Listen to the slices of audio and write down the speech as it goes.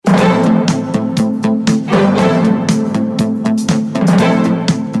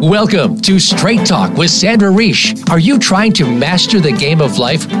Welcome to Straight Talk with Sandra Reish. Are you trying to master the game of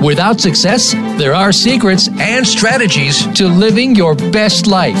life without success? There are secrets and strategies to living your best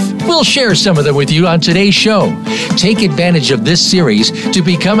life. We'll share some of them with you on today's show. Take advantage of this series to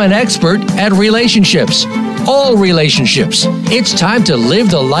become an expert at relationships. All relationships. It's time to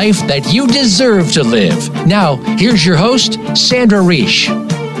live the life that you deserve to live. Now, here's your host, Sandra Reish.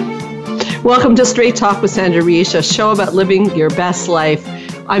 Welcome to Straight Talk with Sandra Reish, a show about living your best life.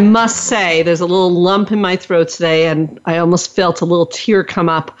 I must say, there's a little lump in my throat today, and I almost felt a little tear come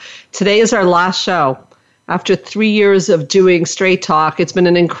up. Today is our last show. After 3 years of doing Straight Talk, it's been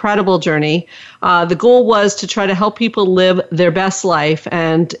an incredible journey. The goal was to try to help people live their best life,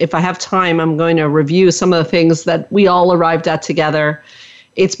 and if I have time, I'm going to review some of the things that we all arrived at together.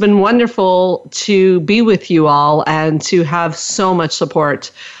 It's been wonderful to be with you all and to have so much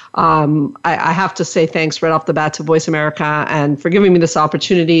support. I have to say thanks right off the bat to Voice America and for giving me this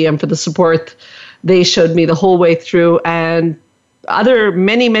opportunity and for the support they showed me the whole way through, and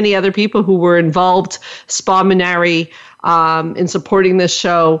many other people who were involved, Spa Minari, in supporting this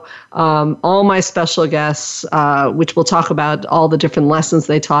show, all my special guests, which we'll talk about all the different lessons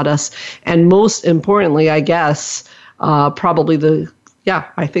they taught us. And most importantly, I guess, I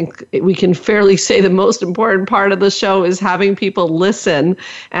think we can fairly say the most important part of the show is having people listen.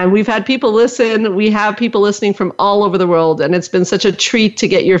 And we've had people listen. We have people listening from all over the world. And it's been such a treat to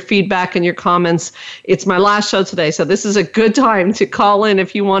get your feedback and your comments. It's my last show today. So this is a good time to call in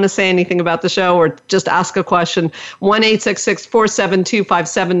if you want to say anything about the show or just ask a question.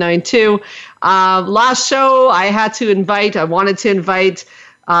 1-866-472-5792. Last show, I wanted to invite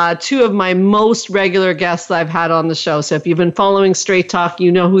two of my most regular guests that I've had on the show. So if you've been following Straight Talk,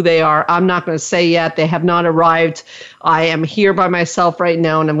 you know who they are. I'm not going to say yet. They have not arrived. I am here by myself right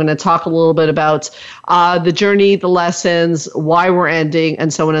now, and I'm going to talk a little bit about the journey, the lessons, why we're ending,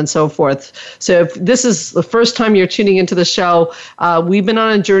 and so on and so forth. So if this is the first time you're tuning into the show, we've been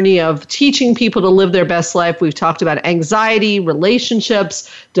on a journey of teaching people to live their best life. We've talked about anxiety,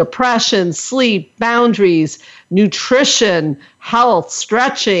 relationships, depression, sleep, boundaries, nutrition, health,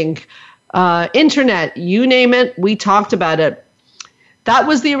 stretching, internet, you name it, we talked about it. That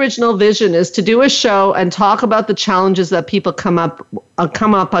was the original vision, is to do a show and talk about the challenges that people come up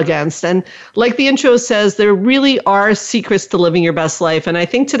against. And like the intro says, there really are secrets to living your best life. And I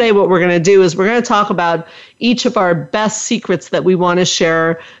think today what we're going to do is we're going to talk about each of our best secrets that we want to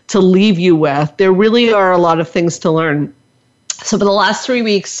share to leave you with. There really are a lot of things to learn. So for the last 3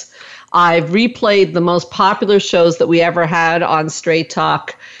 weeks, I've replayed the most popular shows that we ever had on Straight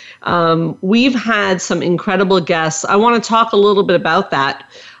Talk. We've had some incredible guests. I want to talk a little bit about that,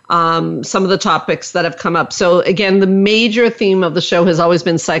 some of the topics that have come up. So again, the major theme of the show has always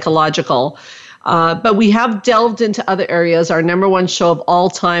been psychological, but we have delved into other areas. Our number one show of all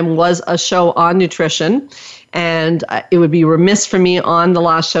time was a show on nutrition. And it would be remiss for me on the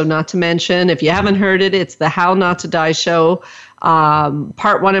last show not to mention, if you haven't heard it, it's the How Not to Die show.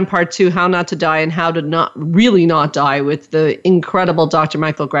 Part 1 and Part 2, How Not to Die and How to Not Die with the incredible Dr.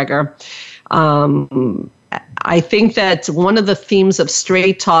 Michael Greger. I think that one of the themes of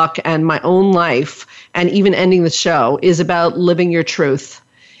Straight Talk and my own life, and even ending the show, is about living your truth.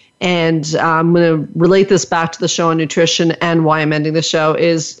 And I'm going to relate this back to the show on nutrition, and why I'm ending the show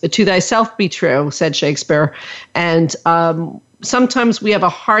is, to thyself be true, said Shakespeare. And sometimes we have a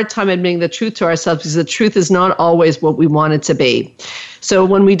hard time admitting the truth to ourselves because the truth is not always what we want it to be. So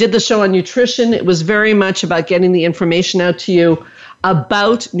when we did the show on nutrition, it was very much about getting the information out to you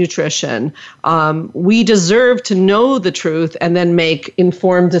about nutrition. We deserve to know the truth and then make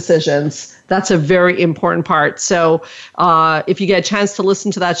informed decisions. That's a very important part. So if you get a chance to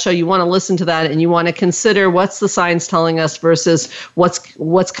listen to that show, you want to listen to that and you want to consider what's the science telling us versus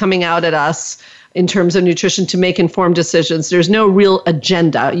what's coming out at us in terms of nutrition to make informed decisions. There's no real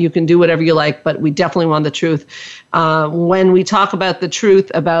agenda. You can do whatever you like, but we definitely want the truth. When we talk about the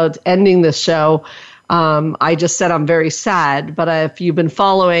truth about ending this show, I just said I'm very sad, but if you've been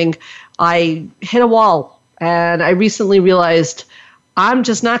following, I hit a wall, and I recently realized I'm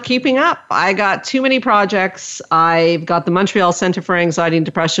just not keeping up. I got too many projects. I've got the Montreal Center for Anxiety and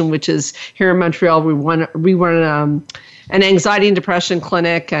Depression, which is here in Montreal. We run an anxiety and depression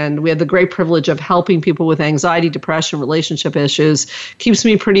clinic, and we have the great privilege of helping people with anxiety, depression, relationship issues. Keeps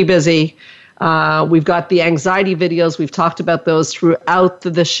me pretty busy. We've got the anxiety videos. We've talked about those throughout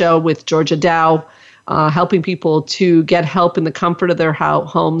the show with Georgia Dow. Helping people to get help in the comfort of their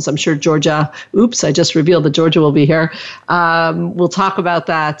homes. I'm sure Georgia, I just revealed that Georgia will be here. We'll talk about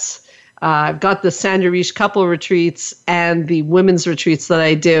that. I've got the Sandra Reish couple retreats and the women's retreats that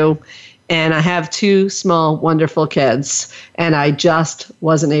I do. And I have 2 small, wonderful kids, and I just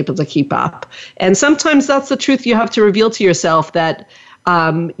wasn't able to keep up. And sometimes that's the truth you have to reveal to yourself, that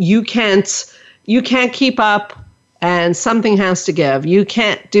you can't keep up. And something has to give. You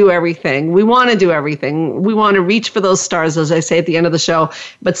can't do everything. We want to do everything. We want to reach for those stars, as I say at the end of the show.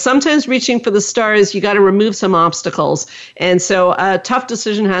 But sometimes reaching for the stars, you got to remove some obstacles. And so a tough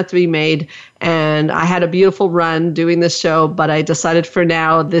decision had to be made. And I had a beautiful run doing this show, but I decided for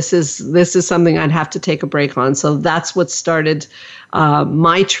now, this is something I'd have to take a break on. So that's what started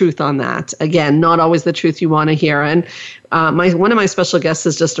my truth on that. Again, not always the truth you want to hear. And one of my special guests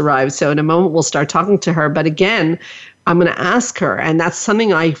has just arrived. So in a moment, we'll start talking to her. But again, I'm going to ask her, and that's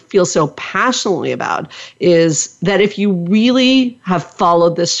something I feel so passionately about, is that if you really have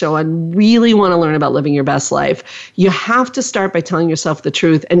followed this show and really want to learn about living your best life, you have to start by telling yourself the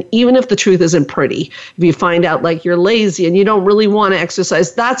truth. And even if the truth isn't pretty, if you find out like you're lazy and you don't really want to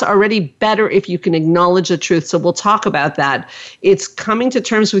exercise, that's already better if you can acknowledge the truth. So we'll talk about that. It's coming to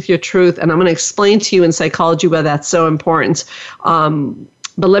terms with your truth, and I'm going to explain to you in psychology why that's so important.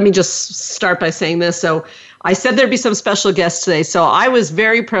 But let me just start by saying this. So I said there'd be some special guests today. So I was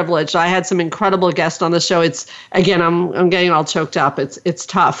very privileged. I had some incredible guests on the show. It's, again, I'm getting all choked up. It's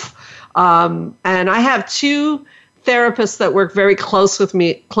tough. And I have 2 therapists that work very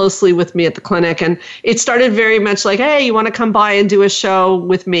closely with me at the clinic. And it started very much like, hey, you want to come by and do a show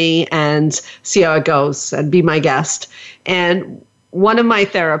with me and see how it goes and be my guest. And one of my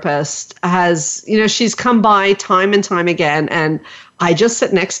therapists has, she's come by time and time again, and I just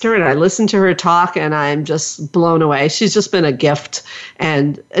sit next to her and I listen to her talk, and I'm just blown away. She's just been a gift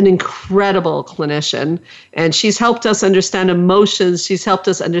and an incredible clinician. And she's helped us understand emotions. She's helped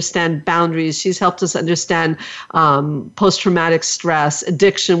us understand boundaries. She's helped us understand post-traumatic stress,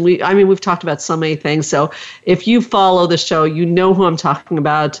 addiction. We've talked about so many things. So if you follow the show, you know who I'm talking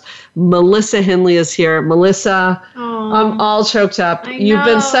about. Melissa Hindley is here. Melissa, I'm all choked up. You've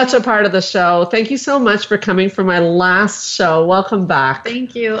been such a part of the show. Thank you so much for coming for my last show. Welcome back.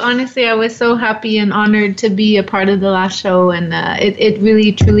 Thank you. Honestly, I was so happy and honored to be a part of the last show, and it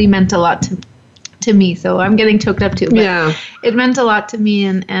really, truly meant a lot to me. So I'm getting choked up too. But yeah, it meant a lot to me,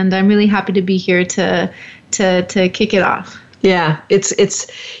 and I'm really happy to be here to kick it off. Yeah, it's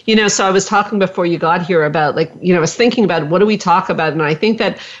so I was talking before you got here about I was thinking about what do we talk about, and I think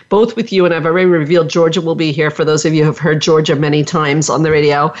that both with you, and I've already revealed Georgia will be here for those of you who have heard Georgia many times on the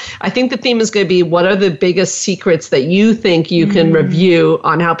radio. I think the theme is going to be what are the biggest secrets that you think you can review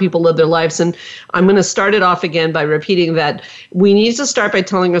on how people live their lives. And I'm going to start it off again by repeating that we need to start by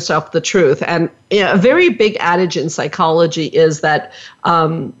telling ourselves the truth. And a very big adage in psychology is that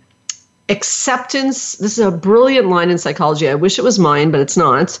acceptance, this is a brilliant line in psychology. I wish it was mine, but it's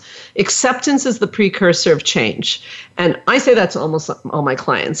not. Acceptance is the precursor of change. And I say that to almost all my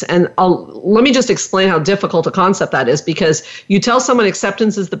clients. And let me just explain how difficult a concept that is, because you tell someone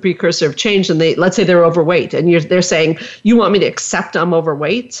acceptance is the precursor of change, and let's say they're overweight, and they're saying, you want me to accept I'm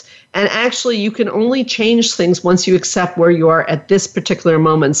overweight? And actually, you can only change things once you accept where you are at this particular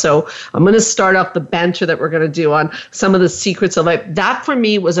moment. So I'm going to start off the banter that we're going to do on some of the secrets of life. That, for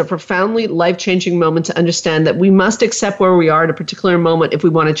me, was a profoundly life-changing moment to understand that we must accept where we are at a particular moment if we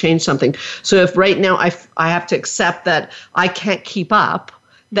want to change something. So if right now I have to accept that I can't keep up,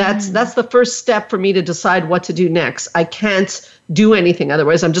 that's the first step for me to decide what to do next. I can't do anything.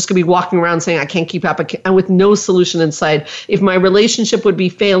 Otherwise, I'm just going to be walking around saying I can't keep up and with no solution in sight. If my relationship would be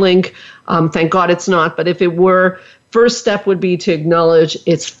failing, thank God it's not. But if it were, first step would be to acknowledge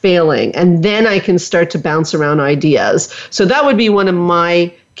it's failing. And then I can start to bounce around ideas. So that would be one of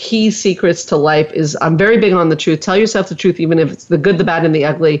my key secrets to life is I'm very big on the truth. Tell yourself the truth, even if it's the good, the bad, and the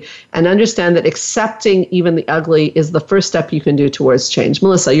ugly, and understand that accepting even the ugly is the first step you can do towards change.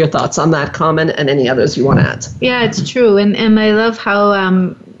 Melissa, your thoughts on that comment and any others you want to add? Yeah, it's true. And I love how,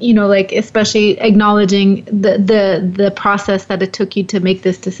 especially acknowledging the process that it took you to make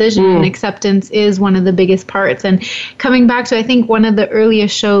this decision. And acceptance is one of the biggest parts. And coming back to, I think, one of the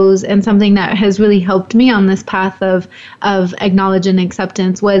earliest shows and something that has really helped me on this path of acknowledging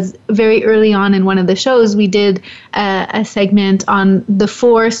acceptance was very early on in one of the shows, we did a segment on the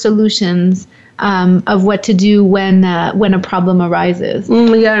 4 solutions of what to do when a problem arises.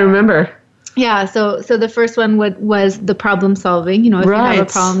 Yeah, I remember. Yeah, so the first one was the problem solving. If you have a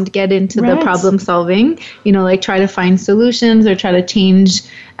problem, get into the problem solving. Try to find solutions or try to change,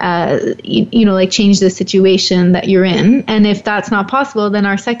 change the situation that you're in. And if that's not possible, then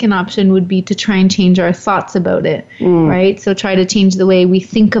our second option would be to try and change our thoughts about it, right? So try to change the way we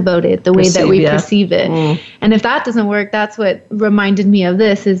think about it, the way that we perceive it. And if that doesn't work, that's what reminded me of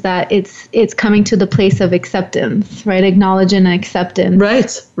this, is that it's coming to the place of acceptance, right? Acknowledging acceptance.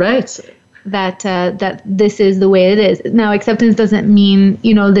 Right. that this is the way it is. Now, acceptance doesn't mean,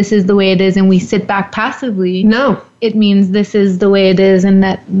 this is the way it is and we sit back passively. No. It means this is the way it is, and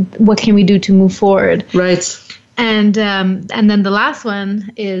that what can we do to move forward? Right. And then the last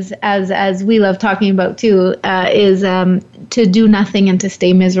one is, as we love talking about too, is to do nothing and to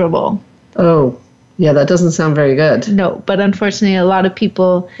stay miserable. Oh, yeah, that doesn't sound very good. No, but unfortunately, a lot of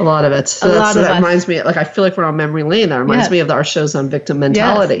people... A lot of it. So that reminds me, I feel like we're on memory lane. That reminds me of our shows on victim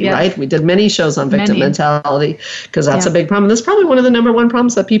mentality, right? We did many shows on victim mentality because that's a big problem. That's probably one of the number one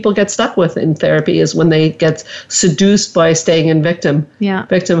problems that people get stuck with in therapy is when they get seduced by staying in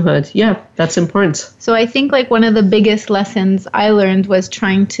victimhood. Yeah, that's important. So I think one of the biggest lessons I learned was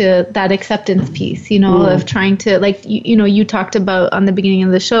trying to, that acceptance piece, of trying to, you talked about on the beginning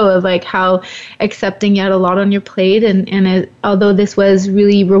of the show of how accepting you had a lot on your plate, and although this was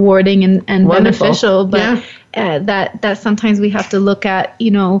really rewarding and beneficial, but that sometimes we have to look at,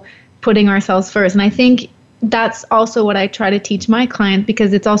 putting ourselves first. And I think that's also what I try to teach my client,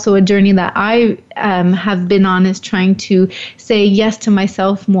 because it's also a journey that I have been on, is trying to say yes to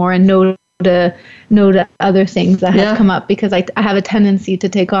myself more and no to other things that have come up, because I have a tendency to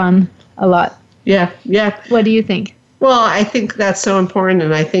take on a lot. Yeah. What do you think? Well, I think that's so important,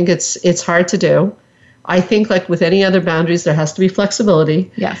 and I think it's hard to do. I think with any other boundaries, there has to be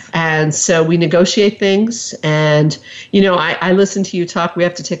flexibility. Yes. And so we negotiate things. And, I listen to you talk. We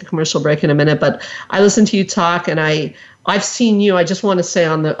have to take a commercial break in a minute, but I listen to you talk, and I've seen you. I just want to say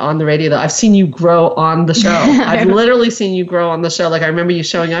on the radio that I've seen you grow on the show. I've literally seen you grow on the show. I remember you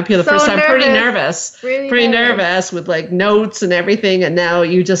showing up here the first time, pretty nervous, pretty nervous with notes and everything. And now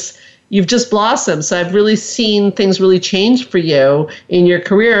you've just blossomed. So I've really seen things really change for you in your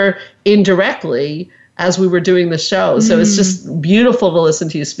career indirectly as we were doing the show. So it's just beautiful to listen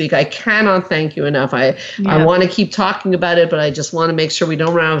to you speak. I cannot thank you enough. I want to keep talking about it, but I just want to make sure we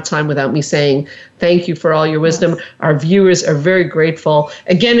don't run out of time without me saying thank you for all your wisdom. Yes. Our viewers are very grateful.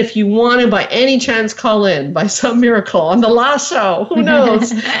 Again, if you want to by any chance call in by some miracle on the last show, who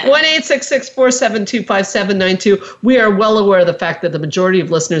knows, 1-866-472-5792. We are well aware of the fact that the majority of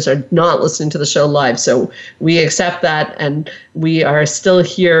listeners are not listening to the show live. So we accept that, and we are still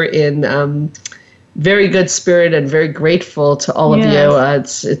here in very good spirit and very grateful to all of you.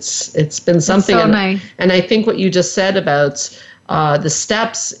 It's been something. So nice. And I think what you just said about the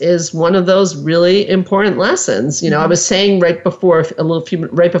steps is one of those really important lessons. I was saying right before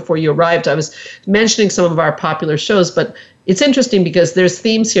you arrived, I was mentioning some of our popular shows, but it's interesting because there's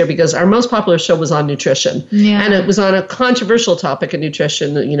themes here, because our most popular show was on nutrition, and it was on a controversial topic of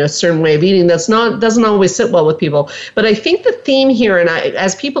nutrition, a certain way of eating doesn't always sit well with people. But I think the theme here, and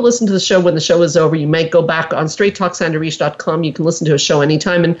as people listen to the show, when the show is over, you might go back on straighttalksandrareach.com. You can listen to a show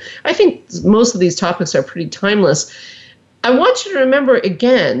anytime. And I think most of these topics are pretty timeless. I want you to remember,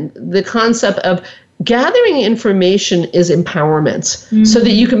 again, the concept of gathering information is empowerment, so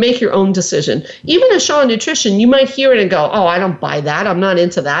that you can make your own decision. Even a show on nutrition, you might hear it and go, oh, I don't buy that. I'm not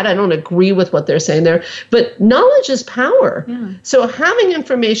into that. I don't agree with what they're saying there. But knowledge is power. Yeah. So having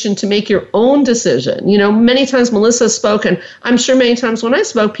information to make your own decision, many times Melissa spoke, and I'm sure many times when I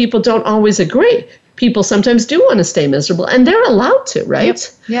spoke, people don't always agree. People sometimes do want to stay miserable, and they're allowed to,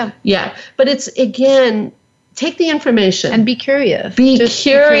 right? Yep. Yeah. But it's, again, take the information. And be curious. Be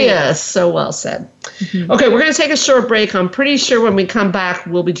curious. So well said. Mm-hmm. Okay, we're going to take a short break. I'm pretty sure when we come back,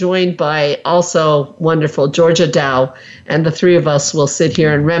 we'll be joined by also wonderful Georgia Dow. And the three of us will sit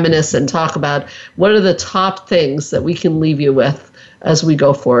here and reminisce and talk about what are the top things that we can leave you with as we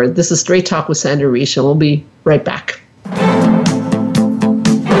go forward. This is Straight Talk with Sandra Reich, and we'll be right back.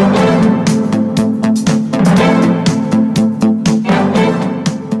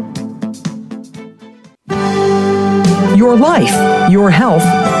 Your life, your health,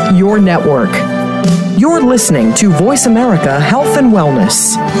 your network. You're listening to Voice America Health and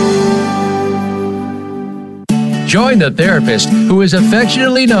Wellness. Join the therapist who is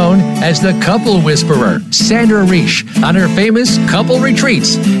affectionately known as the Couple Whisperer, Sandra Reich, on her famous couple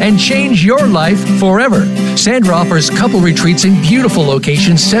retreats, and change your life forever. Sandra offers couple retreats in beautiful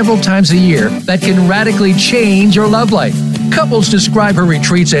locations several times a year that can radically change your love life. Couples describe her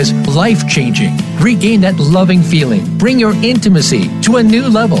retreats as life-changing. Regain that loving feeling, bring your intimacy to a new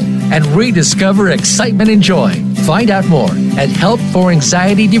level, and rediscover excitement and joy. Find out more at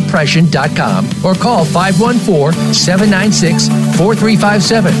helpforanxietydepression.com or call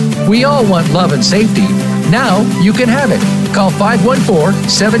 514-796-4357. We all want love and safety. Now you can have it. Call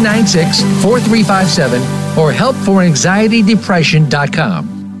 514-796-4357 or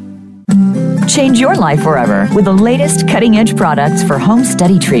helpforanxietydepression.com. Change your life forever with the latest cutting-edge products for home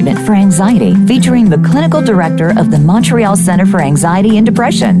study treatment for anxiety, featuring the clinical director of the Montreal Center for Anxiety and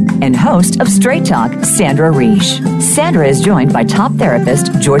Depression and host of Straight Talk, Sandra Reish. Sandra is joined by top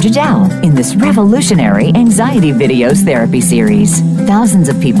therapist Georgia Dow in this revolutionary anxiety videos therapy series. Thousands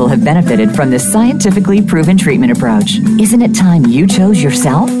of people have benefited from this scientifically proven treatment approach. Isn't it time you chose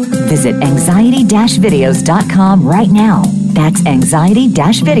yourself? Visit anxiety-videos.com right now. That's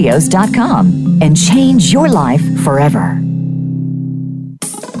anxiety-videos.com and change your life forever.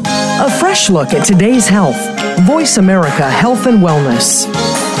 A fresh look at today's health. Voice America Health and Wellness.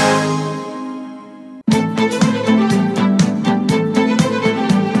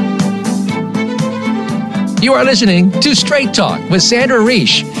 You are listening to Straight Talk with Sandra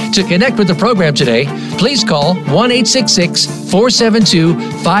Reish. To connect with the program today, please call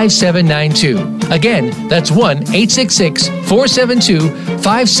 1-866-472-5792. Again, that's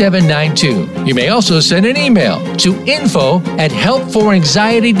 1-866-472-5792. You may also send an email to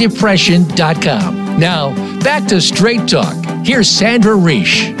info@helpforanxietydepression.com. Now, back to Straight Talk. Here's Sandra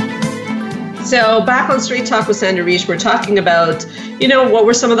Reish. So back on Straight Talk with Sandra Reish, we're talking about, what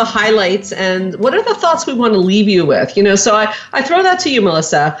were some of the highlights and what are the thoughts we want to leave you with? So I throw that to you,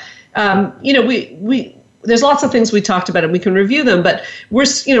 Melissa. We there's lots of things we talked about and we can review them, but we're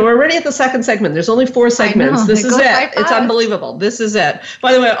already at the second segment. There's only 4 segments. This is it. It's unbelievable. This is it.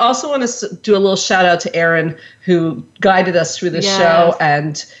 By the way, I also want to do a little shout out to Aaron, who guided us through the show,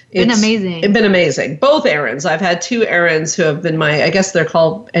 and it's been amazing. Both Aarons. I've had 2 Aarons who have been I guess they're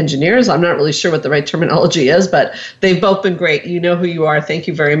called engineers. I'm not really sure what the right terminology is, but they've both been great. You know who you are. Thank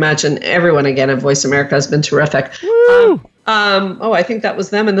you very much. And everyone again at Voice America has been terrific. Woo! I think that was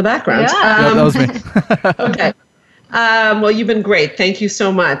them in the background. Yeah, that was me. Okay. Well, you've been great. Thank you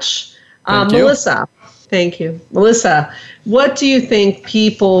so much. Melissa, thank you. Melissa, what do you think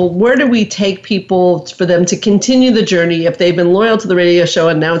where do we take people for them to continue the journey if they've been loyal to the radio show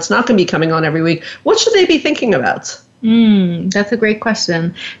and now it's not going to be coming on every week? What should they be thinking about? That's a great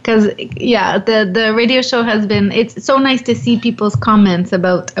question. Because, the radio show has been, it's so nice to see people's comments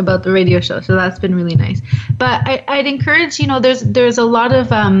about the radio show. So that's been really nice. But I'd encourage, there's a lot of,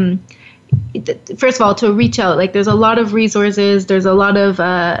 first of all, to reach out. Like there's a lot of resources. There's a lot of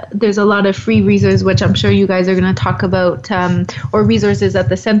free resources, which I'm sure you guys are going to talk about, or resources that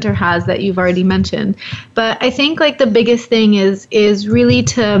the center has that you've already mentioned. But I think like the biggest thing is really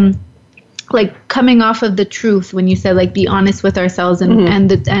to, like coming off of the truth when you said like be honest with ourselves and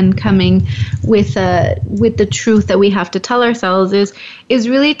and coming with the truth that we have to tell ourselves is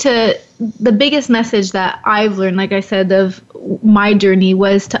really to the biggest message that I've learned, like I said, of my journey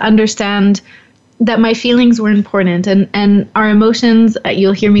was to understand that my feelings were important and our emotions.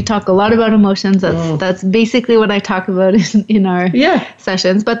 You'll hear me talk a lot about emotions. That's basically what I talk about in our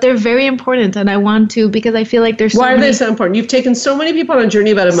sessions. But they're very important, and I want to because I feel like there's. Why are they so important? You've taken so many people on a journey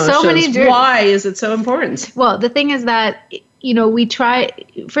about emotions. So many Why is it so important? Well, the thing is that we try.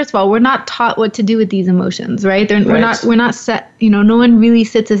 First of all, we're not taught what to do with these emotions, right? We're not set. No one really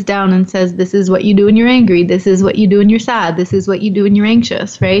sits us down and says, "This is what you do when you're angry. This is what you do when you're sad. This is what you do when you're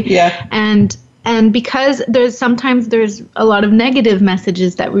anxious," right? Yeah. And because there's a lot of negative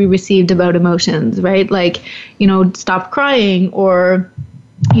messages that we received about emotions, right? Like, stop crying or,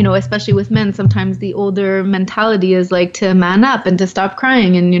 especially with men, sometimes the older mentality is like to man up and to stop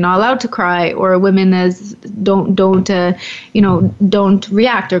crying and you're not allowed to cry, or women as don't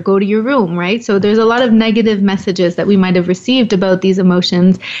react or go to your room, right? So there's a lot of negative messages that we might have received about these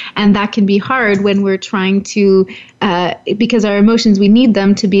emotions, and that can be hard when we're trying to, because our emotions, we need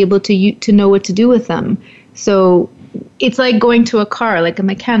them to be able to know what to do with them. So it's like going to a car, like a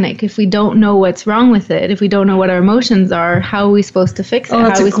mechanic. If we don't know what's wrong with it, if we don't know what our emotions are, how are we supposed to fix it? Oh,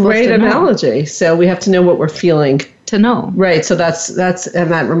 that's a great analogy. So we have to know what we're feeling. To know. Right. So that's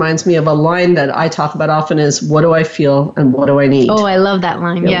and that reminds me of a line that I talk about often is, what do I feel and what do I need? Oh, I love that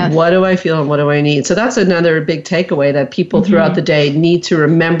line. Yeah. What do I feel and what do I need? So that's another big takeaway that people throughout the day need to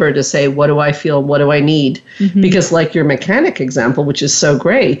remember to say, what do I feel and what do I need? Because like your mechanic example, which is so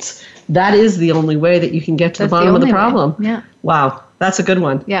great, that is the only way that you can get to the bottom of the problem. Way. Yeah. Wow. That's a good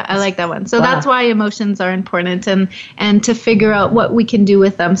one. Yeah, I like that one. So that's why emotions are important, and to figure out what we can do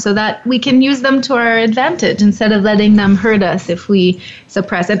with them so that we can use them to our advantage instead of letting them hurt us if we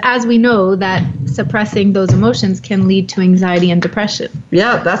suppress. And as we know that suppressing those emotions can lead to anxiety and depression.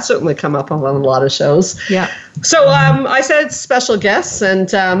 Yeah, that's certainly come up on a lot of shows. Yeah. So I said special guests,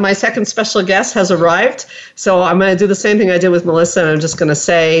 and my second special guest has arrived. So I'm going to do the same thing I did with Melissa, and I'm just going to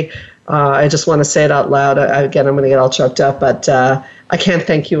say, I just want to say it out loud. Again, I'm going to get all choked up, but I can't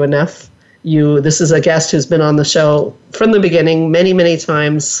thank you enough. This is a guest who's been on the show from the beginning many, many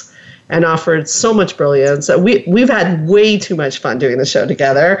times, and offered so much brilliance. We've had way too much fun doing the show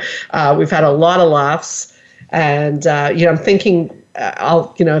together. We've had a lot of laughs, and I'm thinking.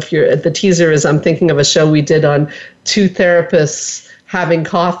 If you're the teaser is, I'm thinking of a show we did on two therapists having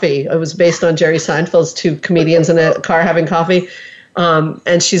coffee. It was based on Jerry Seinfeld's two comedians in a car having coffee.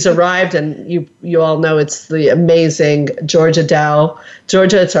 And she's arrived, and you all know it's the amazing Georgia Dow.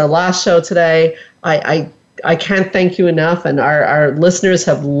 Georgia, it's our last show today. I can't thank you enough, and our listeners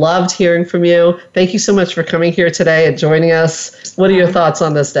have loved hearing from you. Thank you so much for coming here today and joining us. What are your thoughts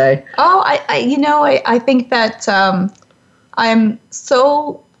on this day? Oh, I think that I'm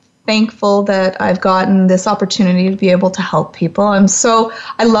so thankful that I've gotten this opportunity to be able to help people.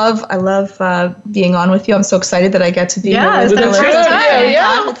 I love being on with you. I'm so excited that I get to be here with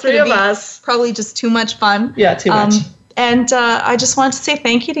the three of us. Probably just too much fun. Yeah, too much. And I just wanted to say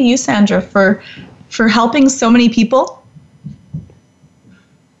thank you to you, Sandra, for helping so many people.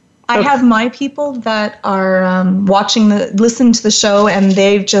 I have my people that are listening to the show, and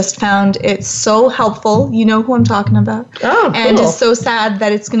they've just found it so helpful. You know who I'm talking about. Oh, cool. And it's so sad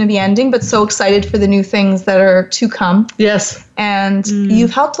that it's going to be ending, but so excited for the new things that are to come. Yes. And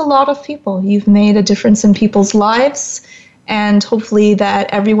you've helped a lot of people. You've made a difference in people's lives. And hopefully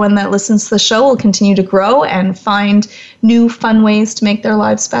that everyone that listens to the show will continue to grow and find new fun ways to make their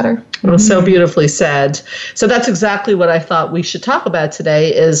lives better. Well, so beautifully said. So that's exactly what I thought we should talk about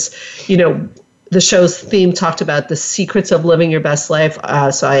today is, the show's theme talked about the secrets of living your best life.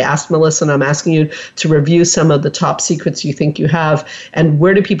 So I asked Melissa, and I'm asking you to review some of the top secrets you think you have, and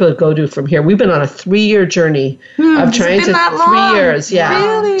where do people go to from here? We've been on a 3-year journey of trying to 3 years,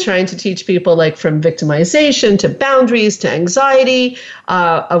 really? Trying to teach people like from victimization to boundaries to anxiety,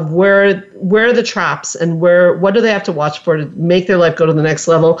 of where are the traps and what do they have to watch for to make their life go to the next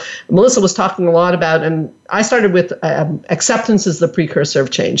level. Melissa was talking a lot about, and I started with acceptance is the precursor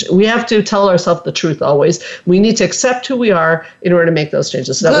of change. We have to tell ourselves the truth always. We need to accept who we are in order to make those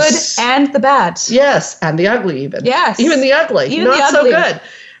changes. So good and the bad. Yes, and the ugly even. Yes. Even the ugly. Even Not the ugly. so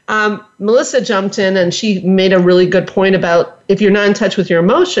good. Melissa jumped in, and she made a really good point about if you're not in touch with your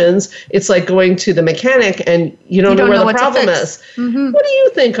emotions, it's like going to the mechanic and you don't know where the problem is. Mm-hmm. What do you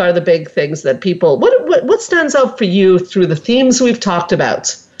think are the big things that people, what stands out for you through the themes we've talked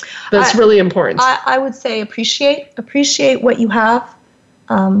about that's really important? I would say appreciate what you have.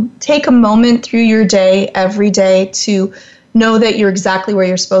 Take a moment through your day, every day, to know that you're exactly where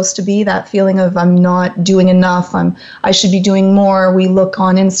you're supposed to be. That feeling of I'm not doing enough, I should be doing more. We look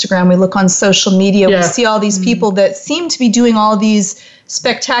on Instagram, we look on social media, we see all these people that seem to be doing all these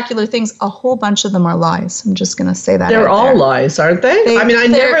spectacular things. A whole bunch of them are lies. I'm just going to say that. They're all lies, aren't they? I mean, I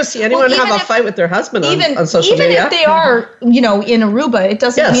never see anyone have a fight with their husband on social media. Even if they are, in Aruba, it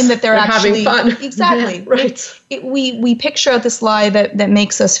doesn't mean that they're actually having fun. Exactly. Right. We picture out this lie that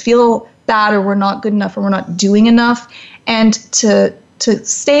makes us feel bad, or we're not good enough, or we're not doing enough. And to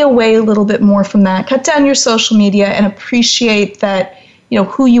stay away a little bit more from that, cut down your social media and appreciate that,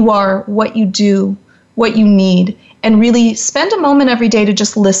 who you are, what you do, what you need, and really spend a moment every day to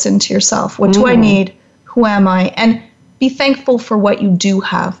just listen to yourself. What do I need? Who am I? And be thankful for what you do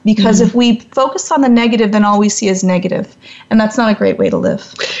have, because if we focus on the negative, then all we see is negative, and that's not a great way to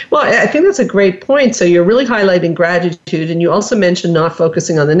live. Well, I think that's a great point. So you're really highlighting gratitude, and you also mentioned not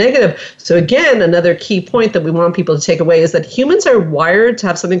focusing on the negative. So again, another key point that we want people to take away is that humans are wired to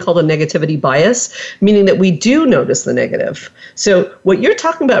have something called a negativity bias, meaning that we do notice the negative. So what you're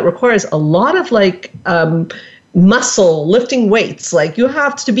talking about requires a lot of muscle, lifting weights. Like you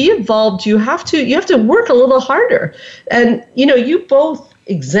have to be involved. You have to work a little harder. And, you both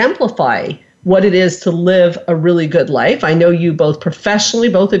exemplify what it is to live a really good life. I know you both professionally,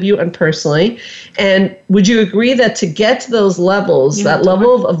 both of you, and personally. And would you agree that to get to those levels, that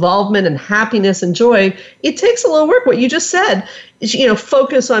level of involvement and happiness and joy, it takes a little work? What you just said,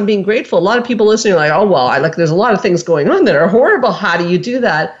 focus on being grateful. A lot of people listening are like, oh, well, there's a lot of things going on that are horrible. How do you do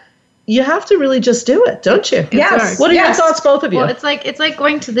that? You have to really just do it, don't you? Yes. What are your thoughts, both of you? Well, it's like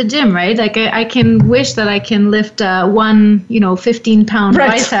going to the gym, right? Like I can wish that I can lift one, 15-pound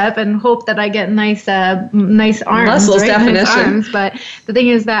bicep and hope that I get nice arms, muscles, definition. Nice arms. But the thing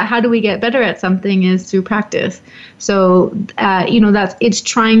is that how do we get better at something is through practice. So, it's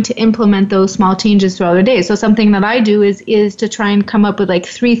trying to implement those small changes throughout the day. So something that I do is to try and come up with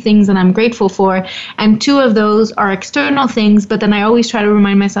 3 things that I'm grateful for. And 2 of those are external things, but then I always try to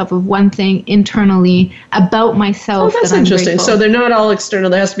remind myself of one thing internally about myself. Oh, that's interesting. So they're not all external.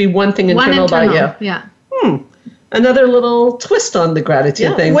 There has to be one thing internal about you. Yeah. Another little twist on the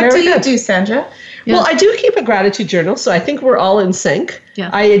gratitude thing. What do you do, Sandra? Yeah. Well, I do keep a gratitude journal, so I think we're all in sync. Yeah.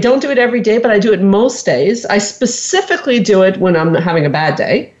 I don't do it every day, but I do it most days. I specifically do it when I'm having a bad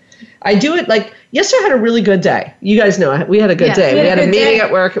day. I do it like yesterday I had a really good day. You guys know we had a good day. We had a meeting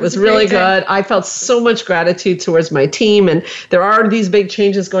at work. It was really good. I felt so much gratitude towards my team, and there are these big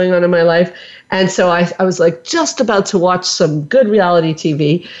changes going on in my life. And so I was like just about to watch some good reality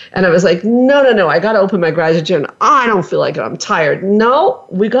TV. And I was like, no, I got to open my gratitude journal. I don't feel like it. I'm tired. No,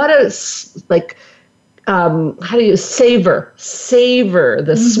 we got to like, how do you savor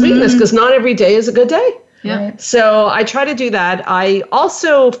the sweetness? Because not every day is a good day. Yeah. So I try to do that. I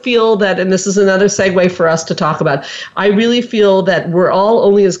also feel that, and this is another segue for us to talk about, I really feel that we're all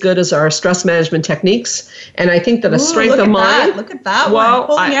only as good as our stress management techniques. And I think that a strength of mind. Look at that one.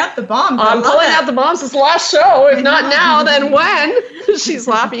 Pulling out the bombs. I'm pulling out the bombs. It's the last show. If not now, then when? She's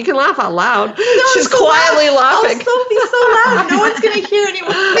laughing. You can laugh out loud. She's quietly laughing. Oh, Sophie's so loud. No one's going to hear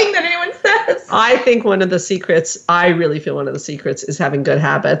anything that anyone says. I think one of the secrets, I really feel one of the secrets is having good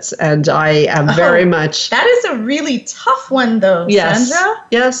habits. And I am very much... That is a really tough one, though, Sandra.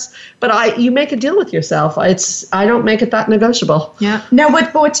 Yes, but you make a deal with yourself. I don't make it that negotiable. Yeah. Now,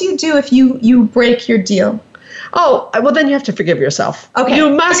 what do you do if you break your deal? Oh, well, then you have to forgive yourself. Okay. You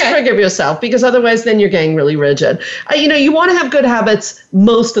must forgive yourself, because otherwise then you're getting really rigid. You want to have good habits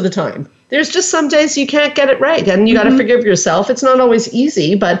most of the time. There's just some days you can't get it right, and you got to forgive yourself. It's not always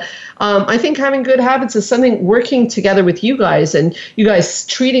easy, but I think having good habits is something working together with you guys, and you guys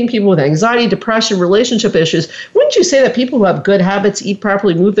treating people with anxiety, depression, relationship issues. Wouldn't you say that people who have good habits, eat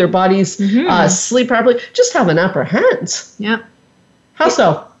properly, move their bodies, sleep properly, just have an upper hand? Yeah. How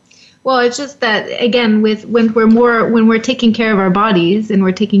so? Well, it's just that, again, when we're taking care of our bodies and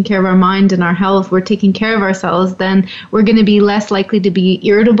we're taking care of our mind and our health, we're taking care of ourselves, then we're going to be less likely to be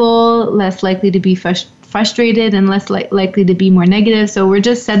irritable, less likely to be frustrated, and less likely to be more negative. So we're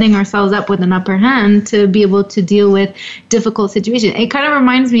just setting ourselves up with an upper hand to be able to deal with difficult situations. It kind of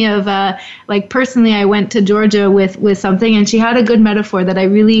reminds me of, personally, I went to Georgia with something, and she had a good metaphor that I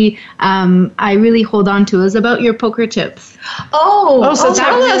really hold on to. It was about your poker chips. So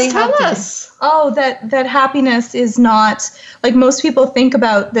tell us. Oh, that happiness is not, like most people think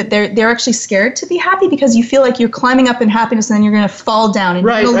about that they're actually scared to be happy because you feel like you're climbing up in happiness and then you're going to fall down and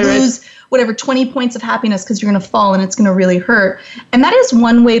you're going to lose whatever 20 points of happiness because you're going to fall and it's going to really hurt. And that is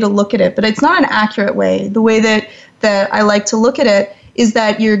one way to look at it, but it's not an accurate way. The way that I like to look at it is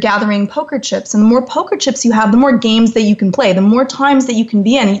that you're gathering poker chips, and the more poker chips you have, the more games that you can play, the more times that you can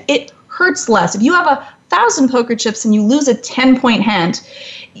be in. It hurts less. If you have 1,000 poker chips and you lose a 10-point hand,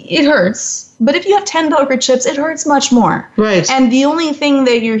 it hurts. But if you have 10 poker chips, it hurts much more. Right. And the only thing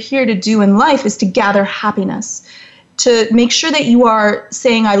that you're here to do in life is to gather happiness, to make sure that you are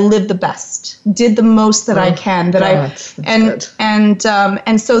saying, I lived the best, did the most that I can, and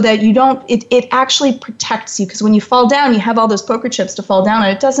so that you don't, it actually protects you, because when you fall down, you have all those poker chips to fall down,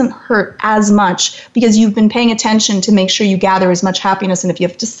 and it doesn't hurt as much because you've been paying attention to make sure you gather as much happiness. And if you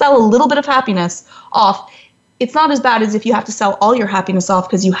have to sell a little bit of happiness off, it's not as bad as if you have to sell all your happiness off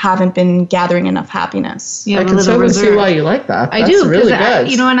because you haven't been gathering enough happiness. I can certainly see why you like that. That's really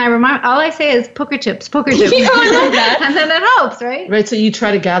good. And I remind, all I say is poker chips. I love that. And then that helps, right? Right, so you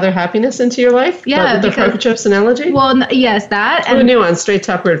try to gather happiness into your life? Yeah. With the poker chips analogy? Well, yes, that. Who knew on Straight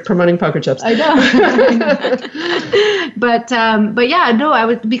Talk we're promoting poker chips? I know. But yeah,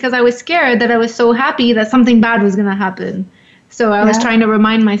 no, because I was scared that I was so happy that something bad was going to happen. So I was trying to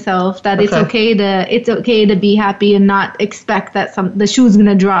remind myself that it's okay to be happy and not expect that the shoe's going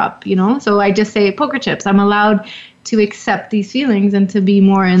to drop, So I just say poker chips. I'm allowed to accept these feelings and to be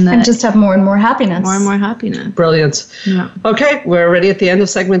more in the... And just have more and more happiness. More and more happiness. Brilliant. Yeah. Okay, we're already at the end of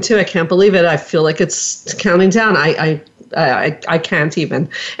segment 2. I can't believe it. I feel like it's counting down. I can't even.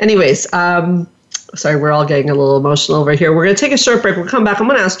 Anyways, sorry, we're all getting a little emotional over here. We're going to take a short break. We'll come back. I'm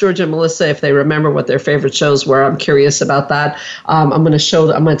going to ask Georgia and Melissa if they remember what their favorite shows were. I'm curious about that. I'm going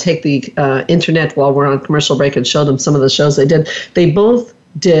to take the internet while we're on commercial break and show them some of the shows they did. They both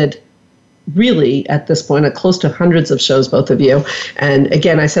did really, at this point, close to hundreds of shows, both of you. And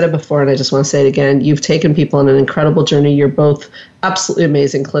again, I said it before, and I just want to say it again. You've taken people on an incredible journey. You're both absolutely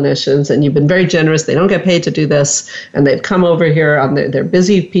amazing clinicians, and you've been very generous. They don't get paid to do this, and they've come over here on they're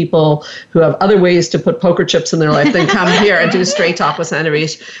busy people who have other ways to put poker chips in their life than come here and do Straight Talk with Sandra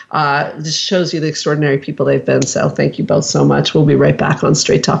Reish. Just shows you the extraordinary people they've been. So thank you both so much. We'll be right back on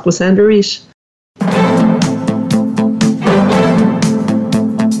Straight Talk with Sandra Reish.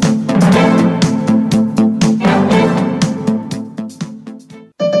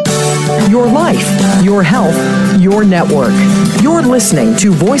 Your life, your health, your network. You're listening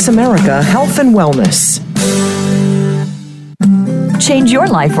to Voice America Health and Wellness. Change your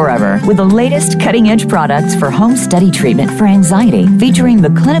life forever with the latest cutting-edge products for home study treatment for anxiety, featuring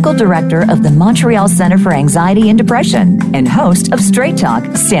the clinical director of the Montreal Center for Anxiety and Depression and host of Straight Talk,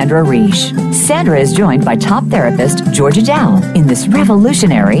 Sandra Reish. Sandra is joined by top therapist Georgia Dow in this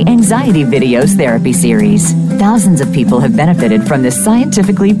revolutionary anxiety videos therapy series. Thousands of people have benefited from this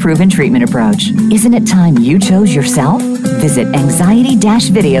scientifically proven treatment approach. Isn't it time you chose yourself? Visit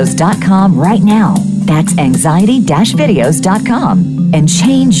anxiety-videos.com right now. That's anxiety-videos.com and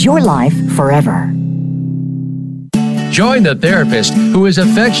change your life forever. Join the therapist who is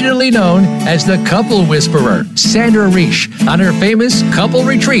affectionately known as the Couple Whisperer, Sandra Reish, on her famous couple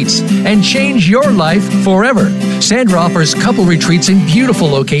retreats and change your life forever. Sandra offers couple retreats in beautiful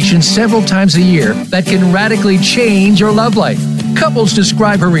locations several times a year that can radically change your love life. Couples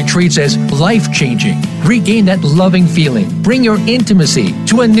describe her retreats as life-changing. Regain that loving feeling, bring your intimacy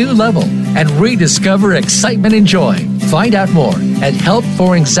to a new level, and rediscover excitement and joy. Find out more at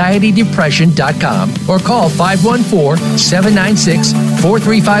helpforanxietydepression.com or call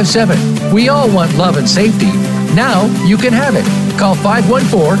 514-796-4357. We all want love and safety. Now you can have it. Call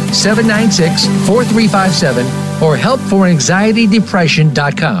 514-796-4357 or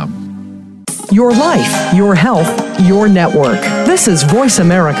helpforanxietydepression.com. Your life, your health, your network. This is Voice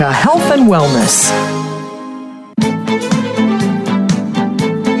America Health and Wellness.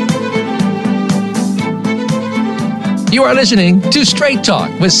 You are listening to Straight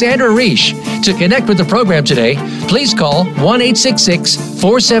Talk with Sandra Reish. To connect with the program today, please call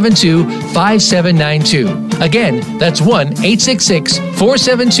 1-866-472-5792. Again, that's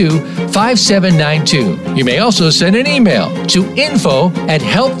 1-866-472-5792. You may also send an email to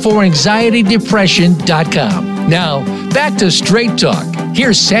info@helpforanxietydepression.com. Now, back to Straight Talk.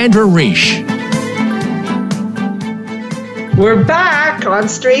 Here's Sandra Reish. We're back on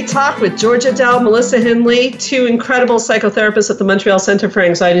Straight Talk with Georgia Dell, Melissa Hindley, two incredible psychotherapists at the Montreal Center for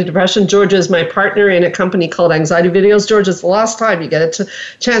Anxiety and Depression. Georgia is my partner in a company called Anxiety Videos. Georgia, it's the last time you get a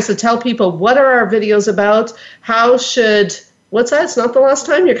chance to tell people what are our videos about, what's that? It's not the last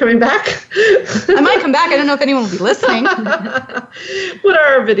time you're coming back? I might come back. I don't know if anyone will be listening. What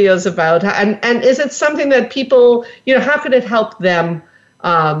are our videos about? And is it something that people, how could it help them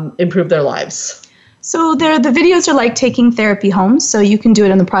improve their lives? So the videos are like taking therapy home, so you can do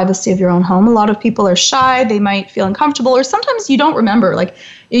it in the privacy of your own home. A lot of people are shy, they might feel uncomfortable, or sometimes you don't remember. Like,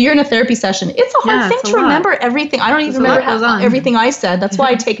 you're in a therapy session. It's a hard thing to remember everything. I don't even remember everything I said. That's why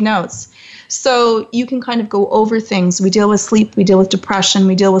I take notes. So you can kind of go over things. We deal with sleep, we deal with depression,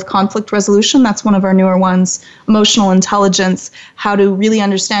 we deal with conflict resolution. That's one of our newer ones. Emotional intelligence, how to really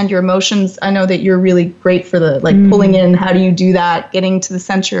understand your emotions. I know that you're really great for the pulling in. How do you do that? Getting to the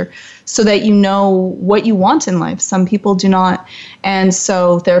center so that you know what you want in life. Some people do not. And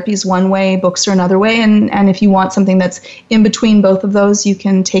so therapy is one way, books are another way. And if you want something that's in between both of those, you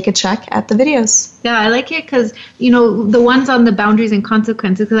can take a check at the videos. Yeah, I like it because, the ones on the boundaries and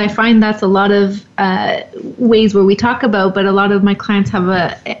consequences, because I find that's a lot of ways where we talk about, but a lot of my clients have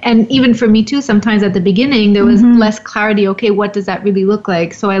and even for me too, sometimes at the beginning, there was less clarity. Okay, what does that really look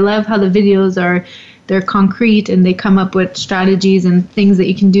like? So I love how the videos they're concrete and they come up with strategies and things that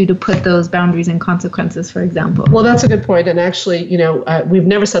you can do to put those boundaries and consequences, for example. Well, that's a good point. And actually, we've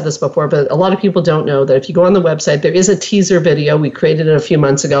never said this before, but a lot of people don't know that if you go on the website, there is a teaser video. We created it a few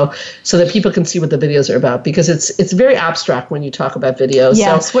months ago so that people can see what the videos are about, because it's very abstract when you talk about videos.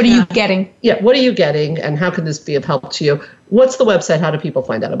 Yes. So, what are you getting? Yeah. What are you getting? And how can this be of help to you? What's the website? How do people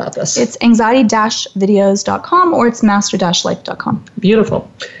find out about this? It's anxiety-videos.com or it's master-life.com.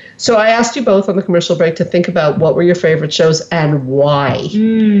 Beautiful. So I asked you both on the commercial break to think about what were your favorite shows and why.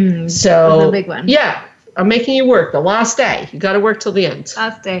 So that's a big one. Yeah. I'm making you work the last day. You got to work till the end.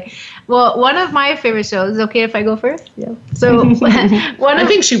 Last day. Well, one of my favorite shows. Is it okay if I go first? Yeah. So I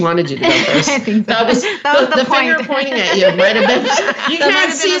think she wanted you to go first. I think so. That was the finger pointing at you. Might have been. You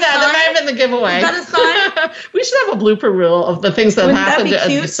can't see that. That might have been the giveaway. Is that a sign? We should have a blooper reel of the things that happened.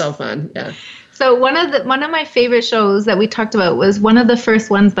 It'd be so fun. Yeah. So one of my favorite shows that we talked about was one of the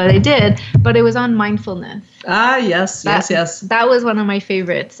first ones that I did, but it was on mindfulness. Ah, yes. That was one of my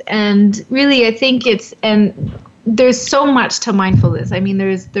favorites. And really, I think there's so much to mindfulness. I mean,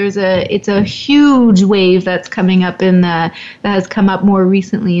 it's a huge wave that's coming up that has come up more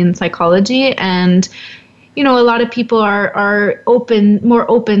recently in psychology. And a lot of people are more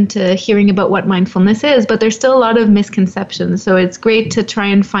open to hearing about what mindfulness is, but there's still a lot of misconceptions. So it's great to try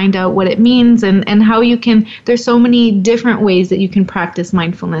and find out what it means and how you can, there's so many different ways that you can practice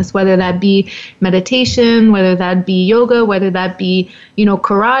mindfulness, whether that be meditation, whether that be yoga, whether that be,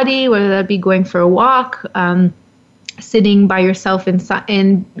 karate, whether that be going for a walk. sitting by yourself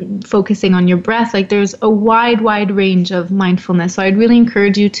and focusing on your breath. Like there's a wide range of mindfulness. So I'd really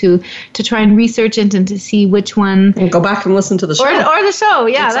encourage you to try and research it and to see which one. And go back and listen to the show. Or the show,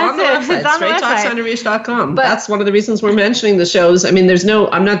 yeah. It's that's on the website, It's on the website. StraightTalkSandraReish.com. That's one of the reasons we're mentioning the shows. I mean,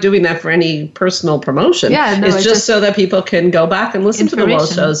 I'm not doing that for any personal promotion. Yeah, no, it's just so that people can go back and listen to the Well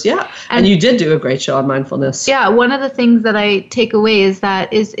shows. Yeah. And you did do a great show on mindfulness. Yeah, one of the things that I take away is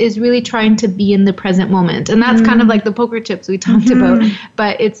that is really trying to be in the present moment. And that's kind of like the poker chips we talked about.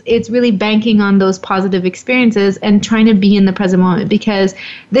 But it's really banking on those positive experiences and trying to be in the present moment, because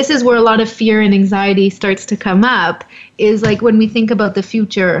this is where a lot of fear and anxiety starts to come up, is like when we think about the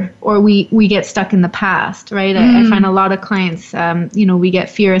future or we get stuck in the past, right? I find a lot of clients, we get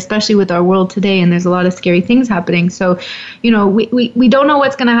fear, especially with our world today, and there's a lot of scary things happening. So, we don't know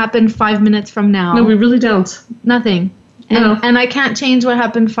what's going to happen 5 minutes from now. No, we really don't. Nothing. And I can't change what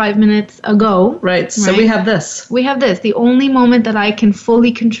happened 5 minutes ago. Right. So we have this. The only moment that I can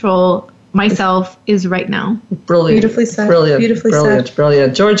fully control myself is right now. Brilliant. Beautifully said.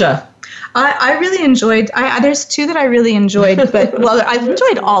 Brilliant. Georgia. I really enjoyed, there's two that I really enjoyed, but I've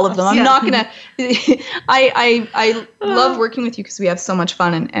enjoyed all of them. I'm not going to, I love working with you because we have so much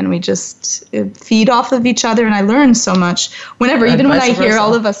fun and we just feed off of each other, and I learn so much. Even when I hear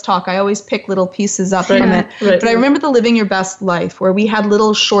all of us talk, I always pick little pieces up from it. Right. But I remember the Living Your Best Life, where we had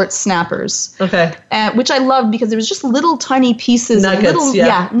little short snappers. Okay. Which I loved because there was just little tiny pieces,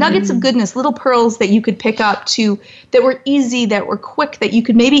 nuggets of goodness, little pearls that you could pick up that were easy, that were quick, that you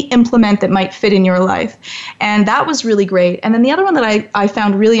could maybe implement that might fit in your life. And that was really great. And then the other one that I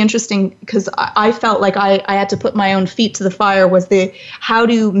found really interesting, because I felt like I had to put my own feet to the fire, was the how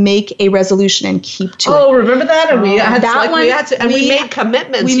to make a resolution and keep to it. Oh, remember that? And we made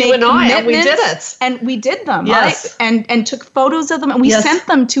commitments, and we did it. And we did them, yes. Right? And took photos of them, and we sent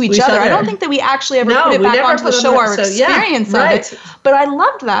them to each other. I don't think that we actually ever put it back onto the show, our experience of it. But I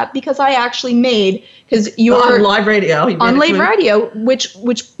loved that because I actually made, because you're on live radio,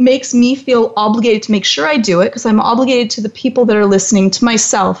 which makes me feel obligated to make sure I do it, because I'm obligated to the people that are listening, to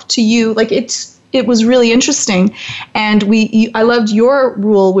myself, to you. Like it was really interesting. And I loved your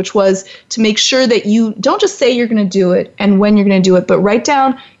rule, which was to make sure that you don't just say you're going to do it and when you're going to do it, but write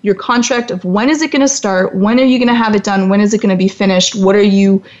down your contract of when is it going to start, when are you going to have it done, when is it going to be finished, what are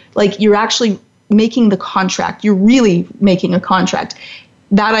you, like, you're actually making the contract. You're really making a contract.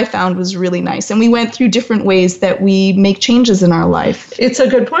 That I found was really nice. And we went through different ways that we make changes in our life. It's a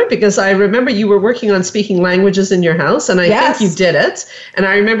good point, because I remember you were working on speaking languages in your house, and I think you did it. And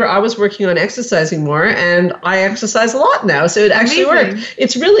I remember I was working on exercising more, and I exercise a lot now. So it actually worked.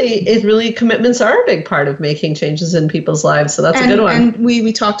 It really, commitments are a big part of making changes in people's lives. So that's a good one. And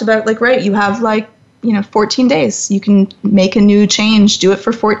we talked about, you have 14 days. You can make a new change, do it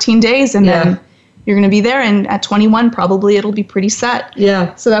for 14 days, and then you're going to be there, and at 21 probably it'll be pretty set.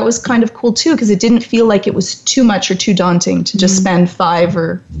 Yeah. So that was kind of cool too, because it didn't feel like it was too much or too daunting to just spend 5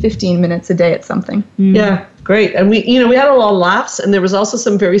 or 15 minutes a day at something. Yeah. Great. And we had a lot of laughs, and there was also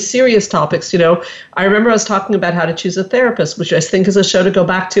some very serious topics. I remember I was talking about how to choose a therapist, which I think is a show to go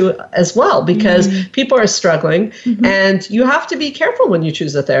back to as well, because people are struggling, and you have to be careful when you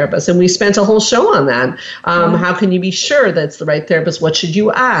choose a therapist. And we spent a whole show on that. How can you be sure that's the right therapist? What should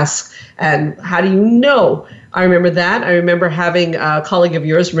you ask? And how do you know? I remember that. I remember having a colleague of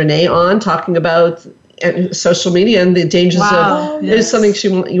yours, Renee, on talking about social media and the dangers of. There's something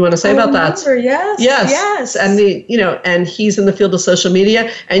you want to say about that? Yes. And and he's in the field of social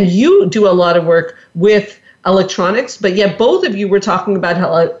media, and you do a lot of work with electronics, but yet both of you were talking about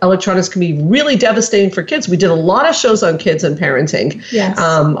how electronics can be really devastating for kids. We did a lot of shows on kids and parenting. Yes.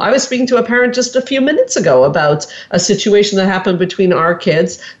 I was speaking to a parent just a few minutes ago about a situation that happened between our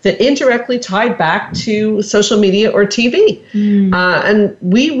kids that indirectly tied back to social media or TV. And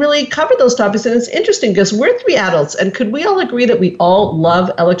we really covered those topics, and it's interesting because we're 3 adults, and could we all agree that we all love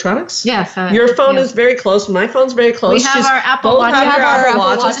electronics? Yes. Your phone is very close. My phone's very close. We have our Apple Watch. Both have our Apple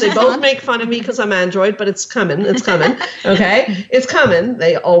Watches. They both make fun of me because I'm Android, but it's coming. Okay, it's coming.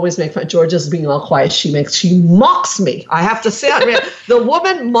 They always make fun. Georgia's being all quiet. She mocks me. I have to say it. The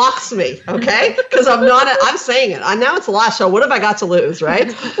woman mocks me. Okay, because I'm saying it. Now it's the last show. What have I got to lose, right?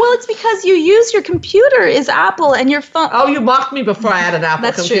 Well, it's because you use your computer is Apple and your phone. Oh, you mocked me before I had an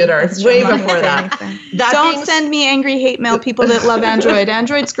Apple computer. That's way before that. Don't send me angry hate mail, people that love Android.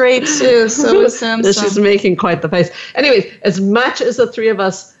 Android's great too. So is Samsung. She's making quite the face. Anyways, as much as the 3 of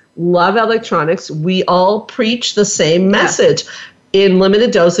us love electronics, we all preach the same message. in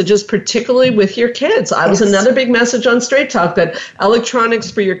limited dosages, particularly with your kids. I was another big message on Straight Talk that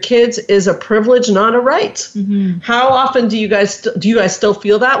electronics for your kids is a privilege, not a right. Mm-hmm. How often do you guys still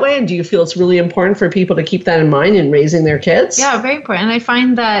feel that way? And do you feel it's really important for people to keep that in mind in raising their kids? Yeah, very important. And I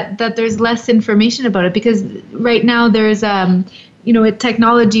find that there's less information about it because right now there's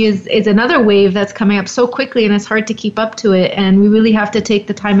technology is another wave that's coming up so quickly, and it's hard to keep up to it. And we really have to take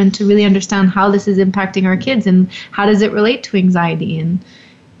the time and to really understand how this is impacting our kids and how does it relate to anxiety and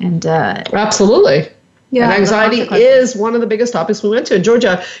absolutely. Yeah, and anxiety is one of the biggest topics we went to.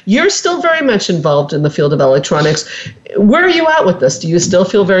 Georgia, you're still very much involved in the field of electronics. Where are you at with this? Do you still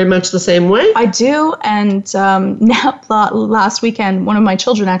feel very much the same way? I do. And now, last weekend, one of my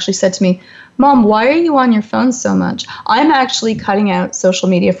children actually said to me, Mom, why are you on your phone so much? I'm actually cutting out social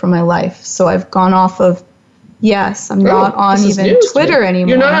media from my life. So I've gone off of, I'm not on even Twitter anymore.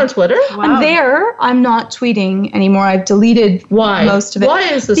 You're not on Twitter? Wow. I'm there. I'm not tweeting anymore. I've deleted most of it. Why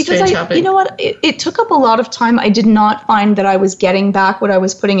is this change happening? You know what? It took up a lot of time. I did not find that I was getting back what I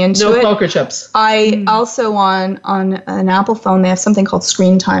was putting into it. No poker chips. I also on an Apple phone, they have something called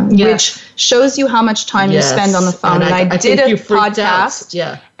Screen Time, which shows you how much time you spend on the phone. And I did a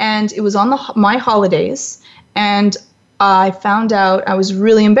podcast, and it was on my holidays, and I found out I was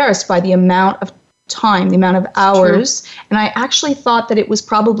really embarrassed by the amount of time, the amount of hours. And I actually thought that it was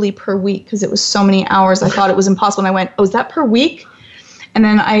probably per week because it was so many hours. I thought it was impossible. And I went, is that per week? And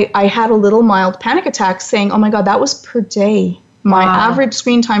then I had a little mild panic attack saying, oh my God, that was per day. My average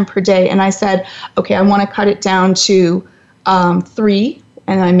screen time per day. And I said, okay, I want to cut it down to 3.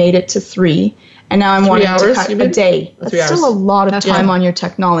 And I made it to 3. And now I'm wanting to cut a day. That's still a lot of time on your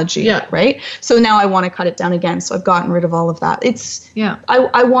technology, right? So now I want to cut it down again. So I've gotten rid of all of that.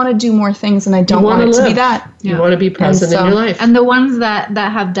 I want to do more things, and I don't want it to be that. You want to be present in your life. And the ones that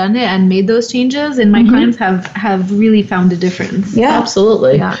have done it and made those changes, and my clients have really found a difference. Yeah,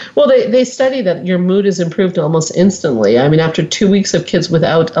 absolutely. Yeah. Well, they study that your mood is improved almost instantly. I mean, after 2 weeks of kids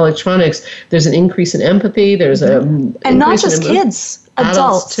without electronics, there's an increase in empathy. There's and not just kids,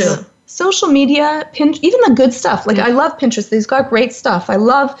 adults too. Social media, even the good stuff. Like I love Pinterest; they've got great stuff. I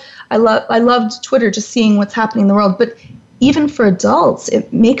loved Twitter, just seeing what's happening in the world. But even for adults,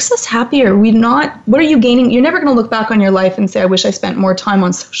 it makes us happier. What are you gaining? You're never going to look back on your life and say, "I wish I spent more time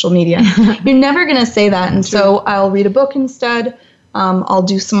on social media." You're never going to say that. And so I'll read a book instead. I'll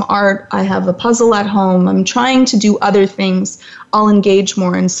do some art. I have a puzzle at home. I'm trying to do other things. I'll engage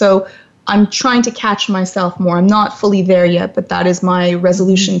more, and so I'm trying to catch myself more. I'm not fully there yet, but that is my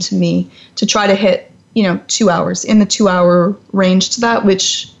resolution to me, to try to hit, 2 hours, in the 2-hour range to that,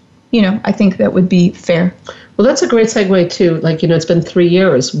 which, I think that would be fair. Well, that's a great segue too. Like, it's been 3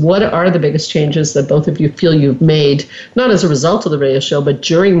 years. What are the biggest changes that both of you feel you've made, not as a result of the radio show, but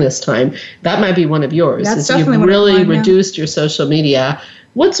during this time? That might be one of yours. That's definitely you've really one of mine, reduced your social media.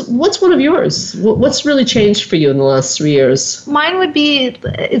 What's one of yours? What's really changed for you in the last 3 years? Mine would be,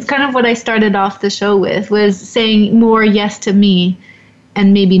 it's kind of what I started off the show with, was saying more yes to me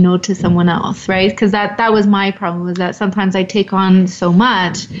and maybe no to someone else, right? Because that was my problem, was that sometimes I take on so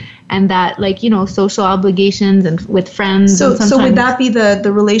much, and that, social obligations and with friends. So would that be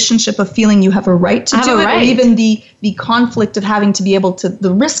the relationship of feeling you have a right to do it, or even the conflict of having to be able to,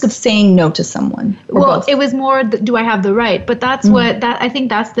 the risk of saying no to someone? Well, both? It was more, do I have the right? But that's I think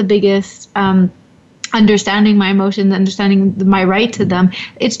that's the biggest understanding my emotions, understanding my right to them.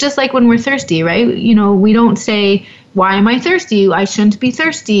 It's just like when we're thirsty, right? We don't say, why am I thirsty? I shouldn't be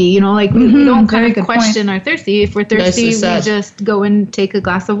thirsty. We don't kind of question our thirsty. If we're thirsty, we just go and take a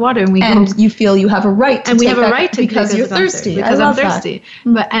glass of water, and you feel you have a right to and we have a right to because you're thirsty. Because I'm thirsty.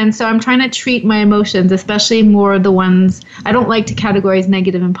 And so I'm trying to treat my emotions, especially more the ones, I don't like to categorize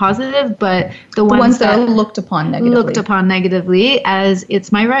negative and positive, but the ones that are looked upon negatively, as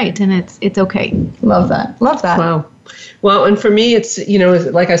it's my right and it's okay. Love that. Wow. Well, and for me, it's,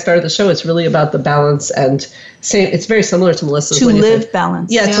 like I started the show, it's really about the balance, and it's very similar to Melissa's. To live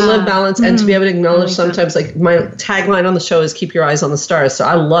balance. Yeah, to live balance and to be able to acknowledge sometimes, like my tagline on the show is keep your eyes on the stars. So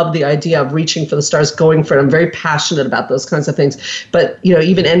I love the idea of reaching for the stars, going for it. I'm very passionate about those kinds of things. But,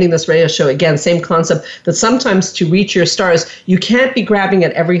 even ending this radio show, again, same concept, that sometimes to reach your stars, you can't be grabbing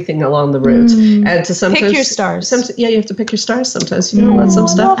at everything along the route. And to sometimes pick your stars. You have to pick your stars sometimes. Let some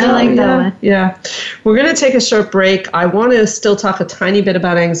stuff go. I like that one. Yeah. We're going to take a short break. I want to still talk a tiny bit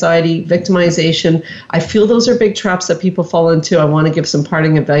about anxiety, victimization. I feel those are big traps that people fall into. I want to give some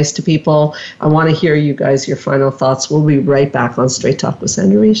parting advice to people. I want to hear you guys, your final thoughts. We'll be right back on Straight Talk with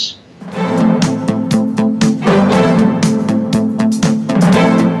Sandra Reish.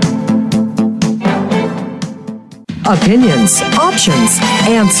 Opinions, options,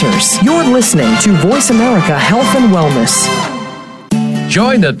 answers. You're listening to Voice America Health and Wellness.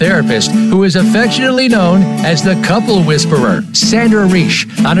 Join the therapist who is affectionately known as the Couple Whisperer, Sandra Reish,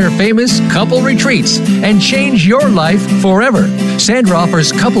 on her famous couple retreats and change your life forever. Sandra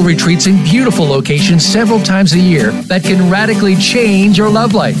offers couple retreats in beautiful locations several times a year that can radically change your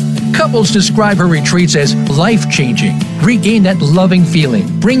love life. Couples describe her retreats as life-changing. Regain that loving feeling,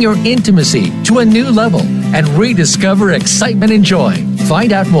 bring your intimacy to a new level, and rediscover excitement and joy.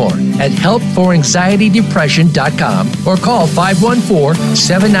 Find out more at helpforanxietydepression.com or call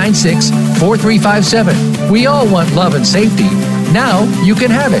 514-796-4357. We all want love and safety. Now you can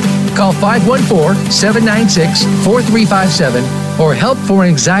have it. Call 514-796-4357 or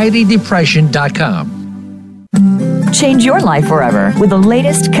helpforanxietydepression.com. Change your life forever with the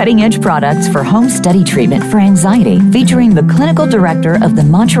latest cutting-edge products for home study treatment for anxiety, featuring the clinical director of the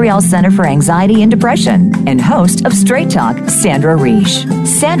Montreal Center for Anxiety and Depression and host of Straight Talk, Sandra Reish.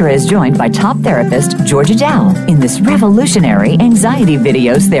 Sandra is joined by top therapist Georgia Dow in this revolutionary anxiety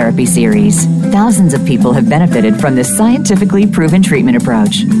videos therapy series. Thousands of people have benefited from this scientifically proven treatment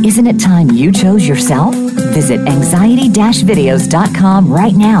approach. Isn't it time you chose yourself? Visit anxiety-videos.com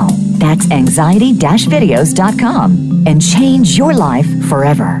right now. That's anxiety-videos.com and change your life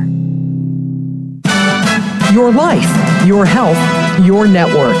forever. Your life, your health, your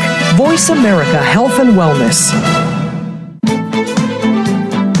network. Voice America Health and Wellness.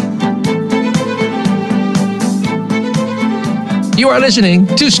 You are listening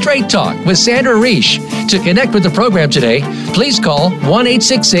to Straight Talk with Sandra Reish. To connect with the program today, please call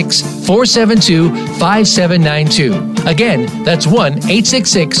 1-866-472-5792. Again, that's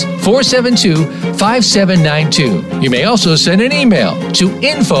 1-866-472-5792. You may also send an email to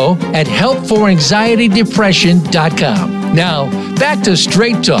info@helpforanxietydepression.com. Now, back to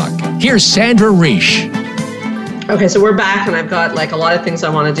Straight Talk. Here's Sandra Reish. Okay, so we're back, and I've got like a lot of things I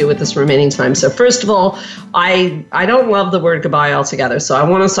want to do with this remaining time. So first of all, I don't love the word goodbye altogether. So I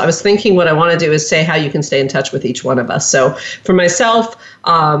was thinking what I want to do is say how you can stay in touch with each one of us. So for myself,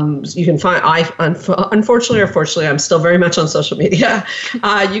 you can find, unfortunately or fortunately, I'm still very much on social media.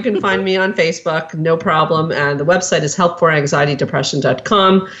 You can find me on Facebook, no problem. And the website is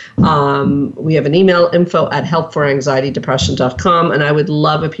helpforanxietydepression.com. We have an email, info@helpforanxietydepression.com. And I would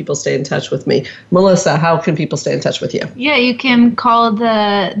love if people stay in touch with me. Melissa, how can people stay in touch with you? Yeah, you can call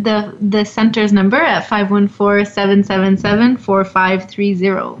the center's number at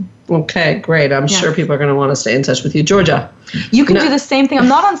 514-777-4530. Okay, great. I'm sure people are going to want to stay in touch with you. Georgia. You can do the same thing. I'm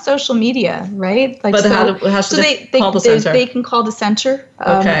not on social media, right? Like, but how should they call the center? They can call the center.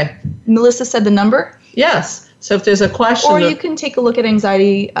 Okay. Melissa said the number? Yes. So if there's a question. Or you can take a look at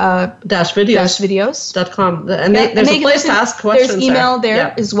anxiety-videos.com. And there's a place to ask questions. There's email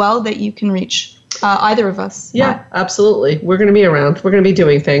there as well that you can reach. Either of us. Yeah, absolutely. We're going to be around. We're going to be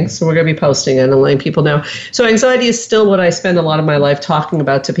doing things. So we're going to be posting it and letting people know. So anxiety is still what I spend a lot of my life talking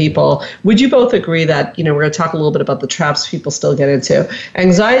about to people. Would you both agree that, we're going to talk a little bit about the traps people still get into?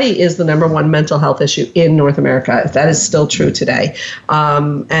 Anxiety is the number one mental health issue in North America. That is still true today.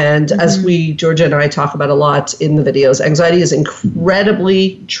 As Georgia and I talk about a lot in the videos, anxiety is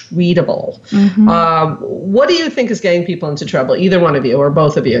incredibly treatable. What do you think is getting people into trouble? Either one of you or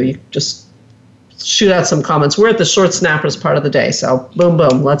both of you. You just shoot out some comments. We're at the short snappers part of the day, so boom,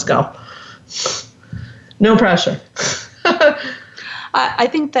 boom, let's go. No pressure. I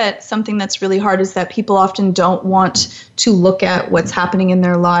think that something that's really hard is that people often don't want to look at what's happening in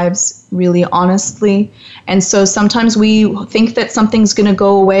their lives really honestly. And so sometimes we think that something's going to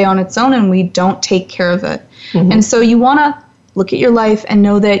go away on its own and we don't take care of it. And so you want to look at your life and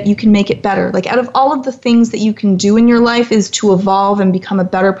know that you can make it better. Like, out of all of the things that you can do in your life is to evolve and become a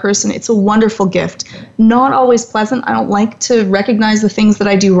better person. It's a wonderful gift. Not always pleasant. I don't like to recognize the things that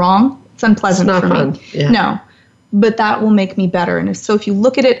I do wrong. It's unpleasant for me. Yeah. No, but that will make me better. And so if you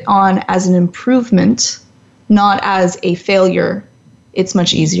look at it as an improvement, not as a failure, it's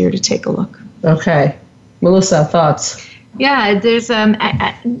much easier to take a look. Okay. Melissa, thoughts? Yeah, there's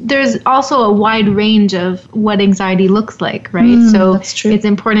also a wide range of what anxiety looks like, right? So that's true. It's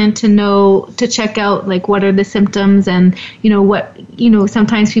important to check out like what are the symptoms and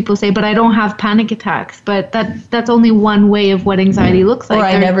sometimes people say, but I don't have panic attacks, but that's only one way of what anxiety looks like. Or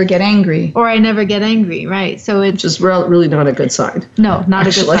I never get angry. Right? So it's just really not a good sign. No, not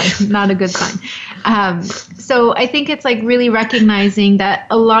a good sign. Not a good sign. So I think it's like really recognizing that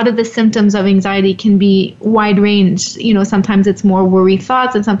a lot of the symptoms of anxiety can be wide range. Sometimes it's more worry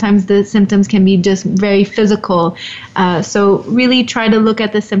thoughts and sometimes the symptoms can be just very physical. So really try to look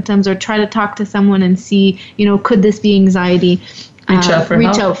at the symptoms or try to talk to someone and see, could this be anxiety?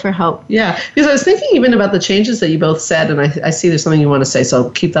 reach out for help. Yeah, because I was thinking even about the changes that you both said, and I see there's something you want to say, so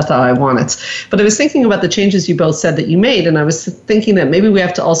keep that thought. I want it. But I was thinking about the changes you both said that you made, and I was thinking that maybe we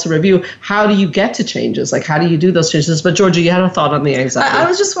have to also review, how do you get to changes? Like, how do you do those changes? But Georgia, you had a thought on the anxiety. I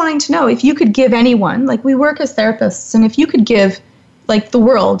was just wanting to know if you could give anyone, like we work as therapists, and if you could give like the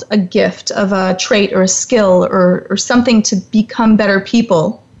world a gift of a trait or a skill or something to become better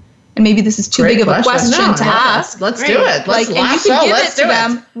people. And maybe this is too big of a question to ask. Let's do it. And you could give it to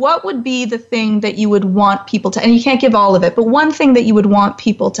them. What would be the thing that you would want people to, and you can't give all of it, but one thing that you would want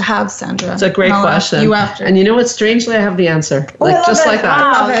people to have, Sandra? It's a great question. You after. And you know what? Strangely, I have the answer. Just like that.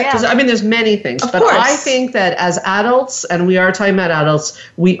 Wow, yeah. I mean, there's many things. Of but course. I think that as adults, and we are talking about adults,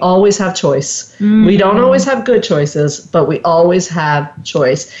 we always have choice. We don't always have good choices, but we always have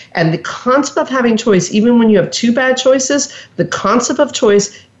choice. And the concept of having choice, even when you have two bad choices, the concept of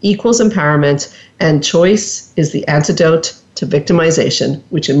choice equals empowerment, and choice is the antidote to victimization,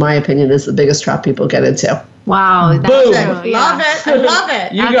 which in my opinion is the biggest trap people get into. Wow, that's Boom. true. Yeah. Love it. I love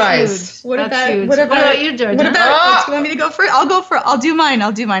it. You That's guys. huge. What That's huge. about you, Georgia? What about you want me to go for it? I'll do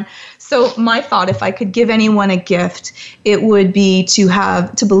mine. So my thought, if I could give anyone a gift, it would be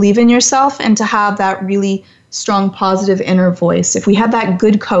to believe in yourself and to have that really strong, positive inner voice. If we had that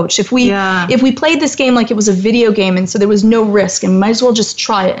good coach, if we played this game like it was a video game and so there was no risk and might as well just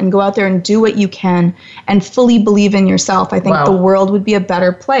try it and go out there and do what you can and fully believe in yourself, I think the world would be a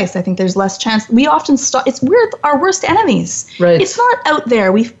better place. I think there's less chance. We often we're our worst enemies. Right. It's not out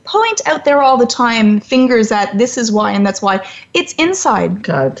there. We point out there all the time, fingers at this is why and that's why. It's inside.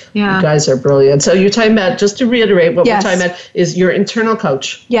 God, you guys are brilliant. So you're talking about, just to reiterate, what we're talking about is your internal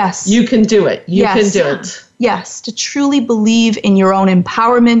coach. Yes. You can do it. You can do it. Yes, to truly believe in your own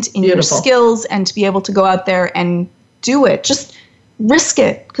empowerment, in your Beautiful. skills, and to be able to go out there and do it. Just risk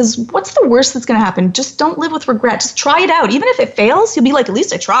it, because what's the worst that's going to happen? Just don't live with regret. Just try it out. Even if it fails, you'll be like, at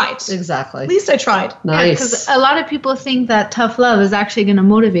least I tried. Exactly. At least I tried. Nice. Because a lot of people think that tough love is actually going to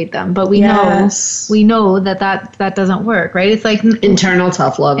motivate them, but we know that doesn't work, right? It's like internal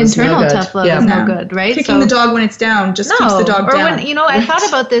tough love is no good. Tough love is no good, right? Kicking the dog when it's down just keeps the dog down. When, I thought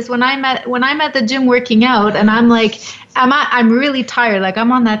about this when I'm at the gym working out, and I'm like, I'm really tired. Like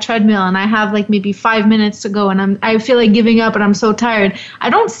I'm on that treadmill and I have like maybe 5 minutes to go, and I feel like giving up, and I'm so tired. I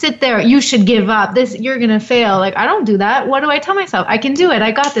don't sit there, you should give up. You're gonna fail. Like I don't do that. What do I tell myself? I can do it.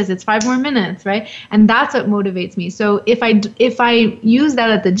 I got this. It's 5 more minutes, right? And that's what motivates me. So if I use that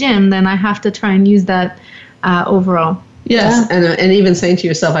at the gym, then I have to try and use that overall. Yes, and even saying to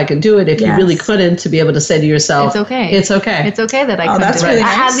yourself, I can do it, if you really couldn't, to be able to say to yourself, it's okay. It's okay. It's okay that I couldn't that's do really it.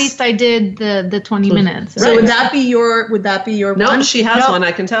 nice. At least I did the 20 minutes. So would that be your No, one? she has one,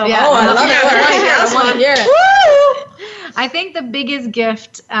 I can tell. Yeah. Oh, I love it. I I want to hear it. I think the biggest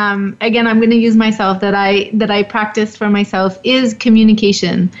gift, again, I'm going to use myself, that I practiced for myself, is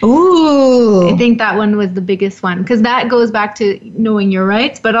communication. Ooh. I think that one was the biggest one, because that goes back to knowing your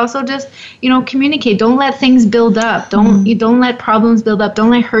rights, but also just, communicate. Don't let things build up. Don't let problems build up. Don't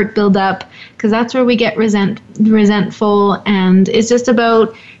let hurt build up, because that's where we get resentful. And it's just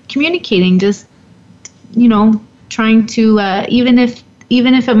about communicating. Just, trying to, even if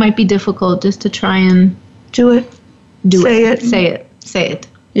it might be difficult, just to try and Do it. Say it.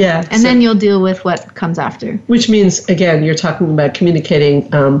 Yeah. And then you'll deal with what comes after. Which means, again, you're talking about communicating,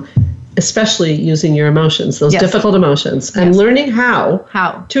 especially using your emotions, those difficult emotions, and learning how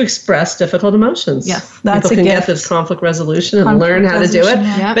to express difficult emotions. Yes, that's People a can gift. get this conflict resolution and learn how to do it.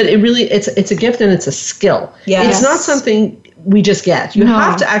 Yeah. But it's a gift and it's a skill. Yes. It's not something we just get. You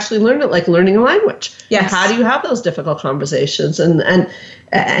have to actually learn it, like learning a language. Yes. How do you have those difficult conversations? And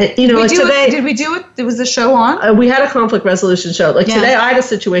Did we do it? There was a show on? we had a conflict resolution show. Like today, I had a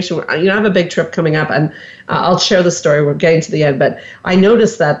situation where, I have a big trip coming up, and I'll share the story. We're getting to the end, but I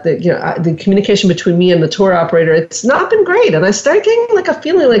noticed that the communication between me and the tour operator, it's not been great. And I started getting like a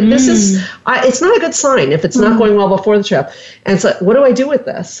feeling like it's not a good sign if it's not going well before the trip. And so what do I do with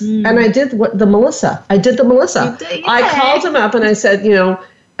this? And I did the Melissa. I called him up and I said,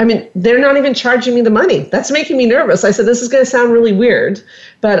 they're not even charging me the money. That's making me nervous. I said, this is going to sound really weird,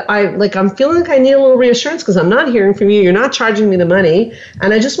 but I'm feeling like I need a little reassurance because I'm not hearing from you. You're not charging me the money.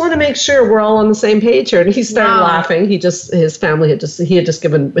 And I just want to make sure we're all on the same page here. And he started laughing. His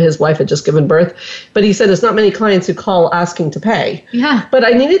wife had just given birth, but he said, there's not many clients who call asking to pay. Yeah. But I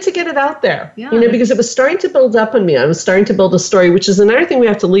needed to get it out there, because it was starting to build up in me. I was starting to build a story, which is another thing we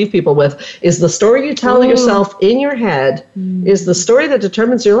have to leave people with, is the story you tell yourself in your head is the story that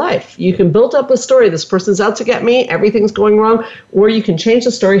determines your your life. You can build up a story. This person's out to get me. Everything's going wrong. Or you can change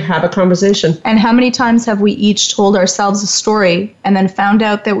the story, have a conversation. And how many times have we each told ourselves a story and then found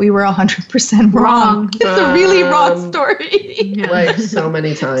out that we were 100% wrong? It's a really wrong story. Like so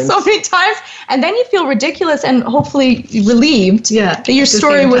many times. So many times. And then you feel ridiculous and hopefully relieved that your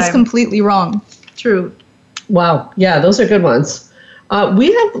story was completely wrong. True. Wow. Yeah, those are good ones.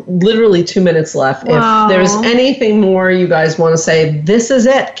 We have literally 2 minutes left. Wow. If there's anything more you guys want to say, this is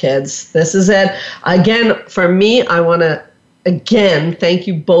it, kids. This is it. Again, for me, I want to, thank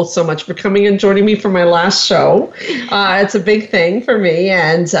you both so much for coming and joining me for my last show. It's a big thing for me,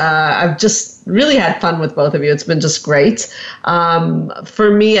 and I've just really had fun with both of you. It's been just great.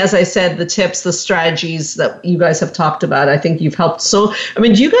 For me, as I said, the tips, the strategies that you guys have talked about, I think you've helped. So, I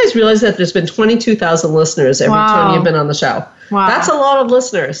mean, do you guys realize that there's been 22,000 listeners every time you've been on the show? Wow. That's a lot of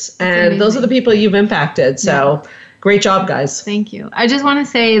listeners, and those are the people you've impacted. So great job, guys. Thank you. I just want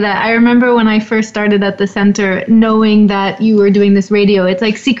to say that I remember when I first started at the center, knowing that you were doing this radio. It's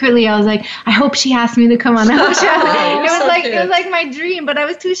like secretly I was like, I hope she asked me to come on. It was like my dream, but I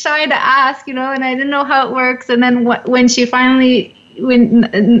was too shy to ask, and I didn't know how it works. And then when she finally,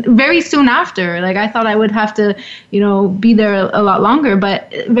 very soon after, like I thought I would have to, be there a lot longer,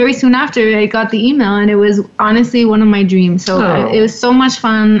 but very soon after I got the email, and it was honestly one of my dreams. So it was so much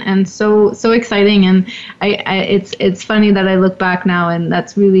fun and so exciting, and it's funny that I look back now, and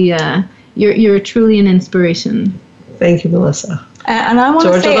that's really you're truly an inspiration. Thank you, Melissa. And I want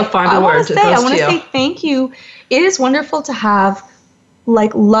to say, I want to say thank you. It is wonderful to have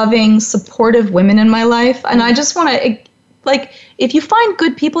like loving, supportive women in my life, and I just want to. Like, if you find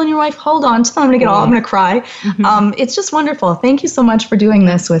good people in your life, hold on to them. I'm going to cry. Mm-hmm. It's just wonderful. Thank you so much for doing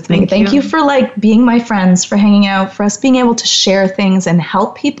this with me. Thank you for being my friends, for hanging out, for us being able to share things and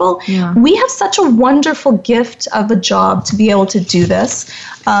help people. Yeah. We have such a wonderful gift of a job to be able to do this.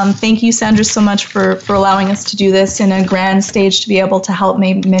 Thank you, Sandra, so much for allowing us to do this in a grand stage to be able to help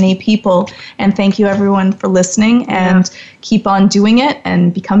many people. And thank you, everyone, for listening, and keep on doing it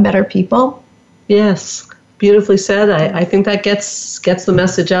and become better people. Yes. Beautifully said. I think that gets the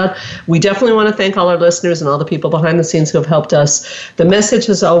message out. We definitely want to thank all our listeners and all the people behind the scenes who have helped us. The message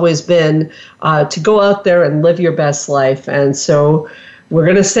has always been to go out there and live your best life. And so we're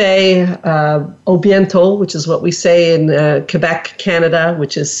going to say au bientôt, which is what we say in Quebec, Canada,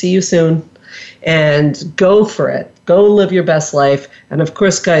 which is see you soon. And go for it. Go live your best life. And of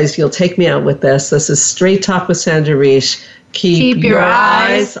course, guys, you'll take me out with this. This is Straight Talk with Sandra Reish. Keep your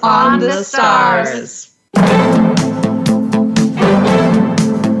eyes on the stars.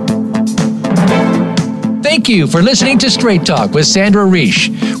 Thank you for listening to Straight Talk with Sandra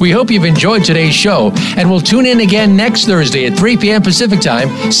Reish. We hope you've enjoyed today's show, and we'll tune in again next Thursday at 3 p.m. Pacific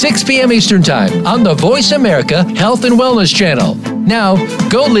Time, 6 p.m. Eastern Time on the Voice America Health and Wellness Channel. Now,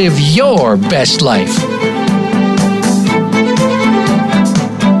 go live your best life.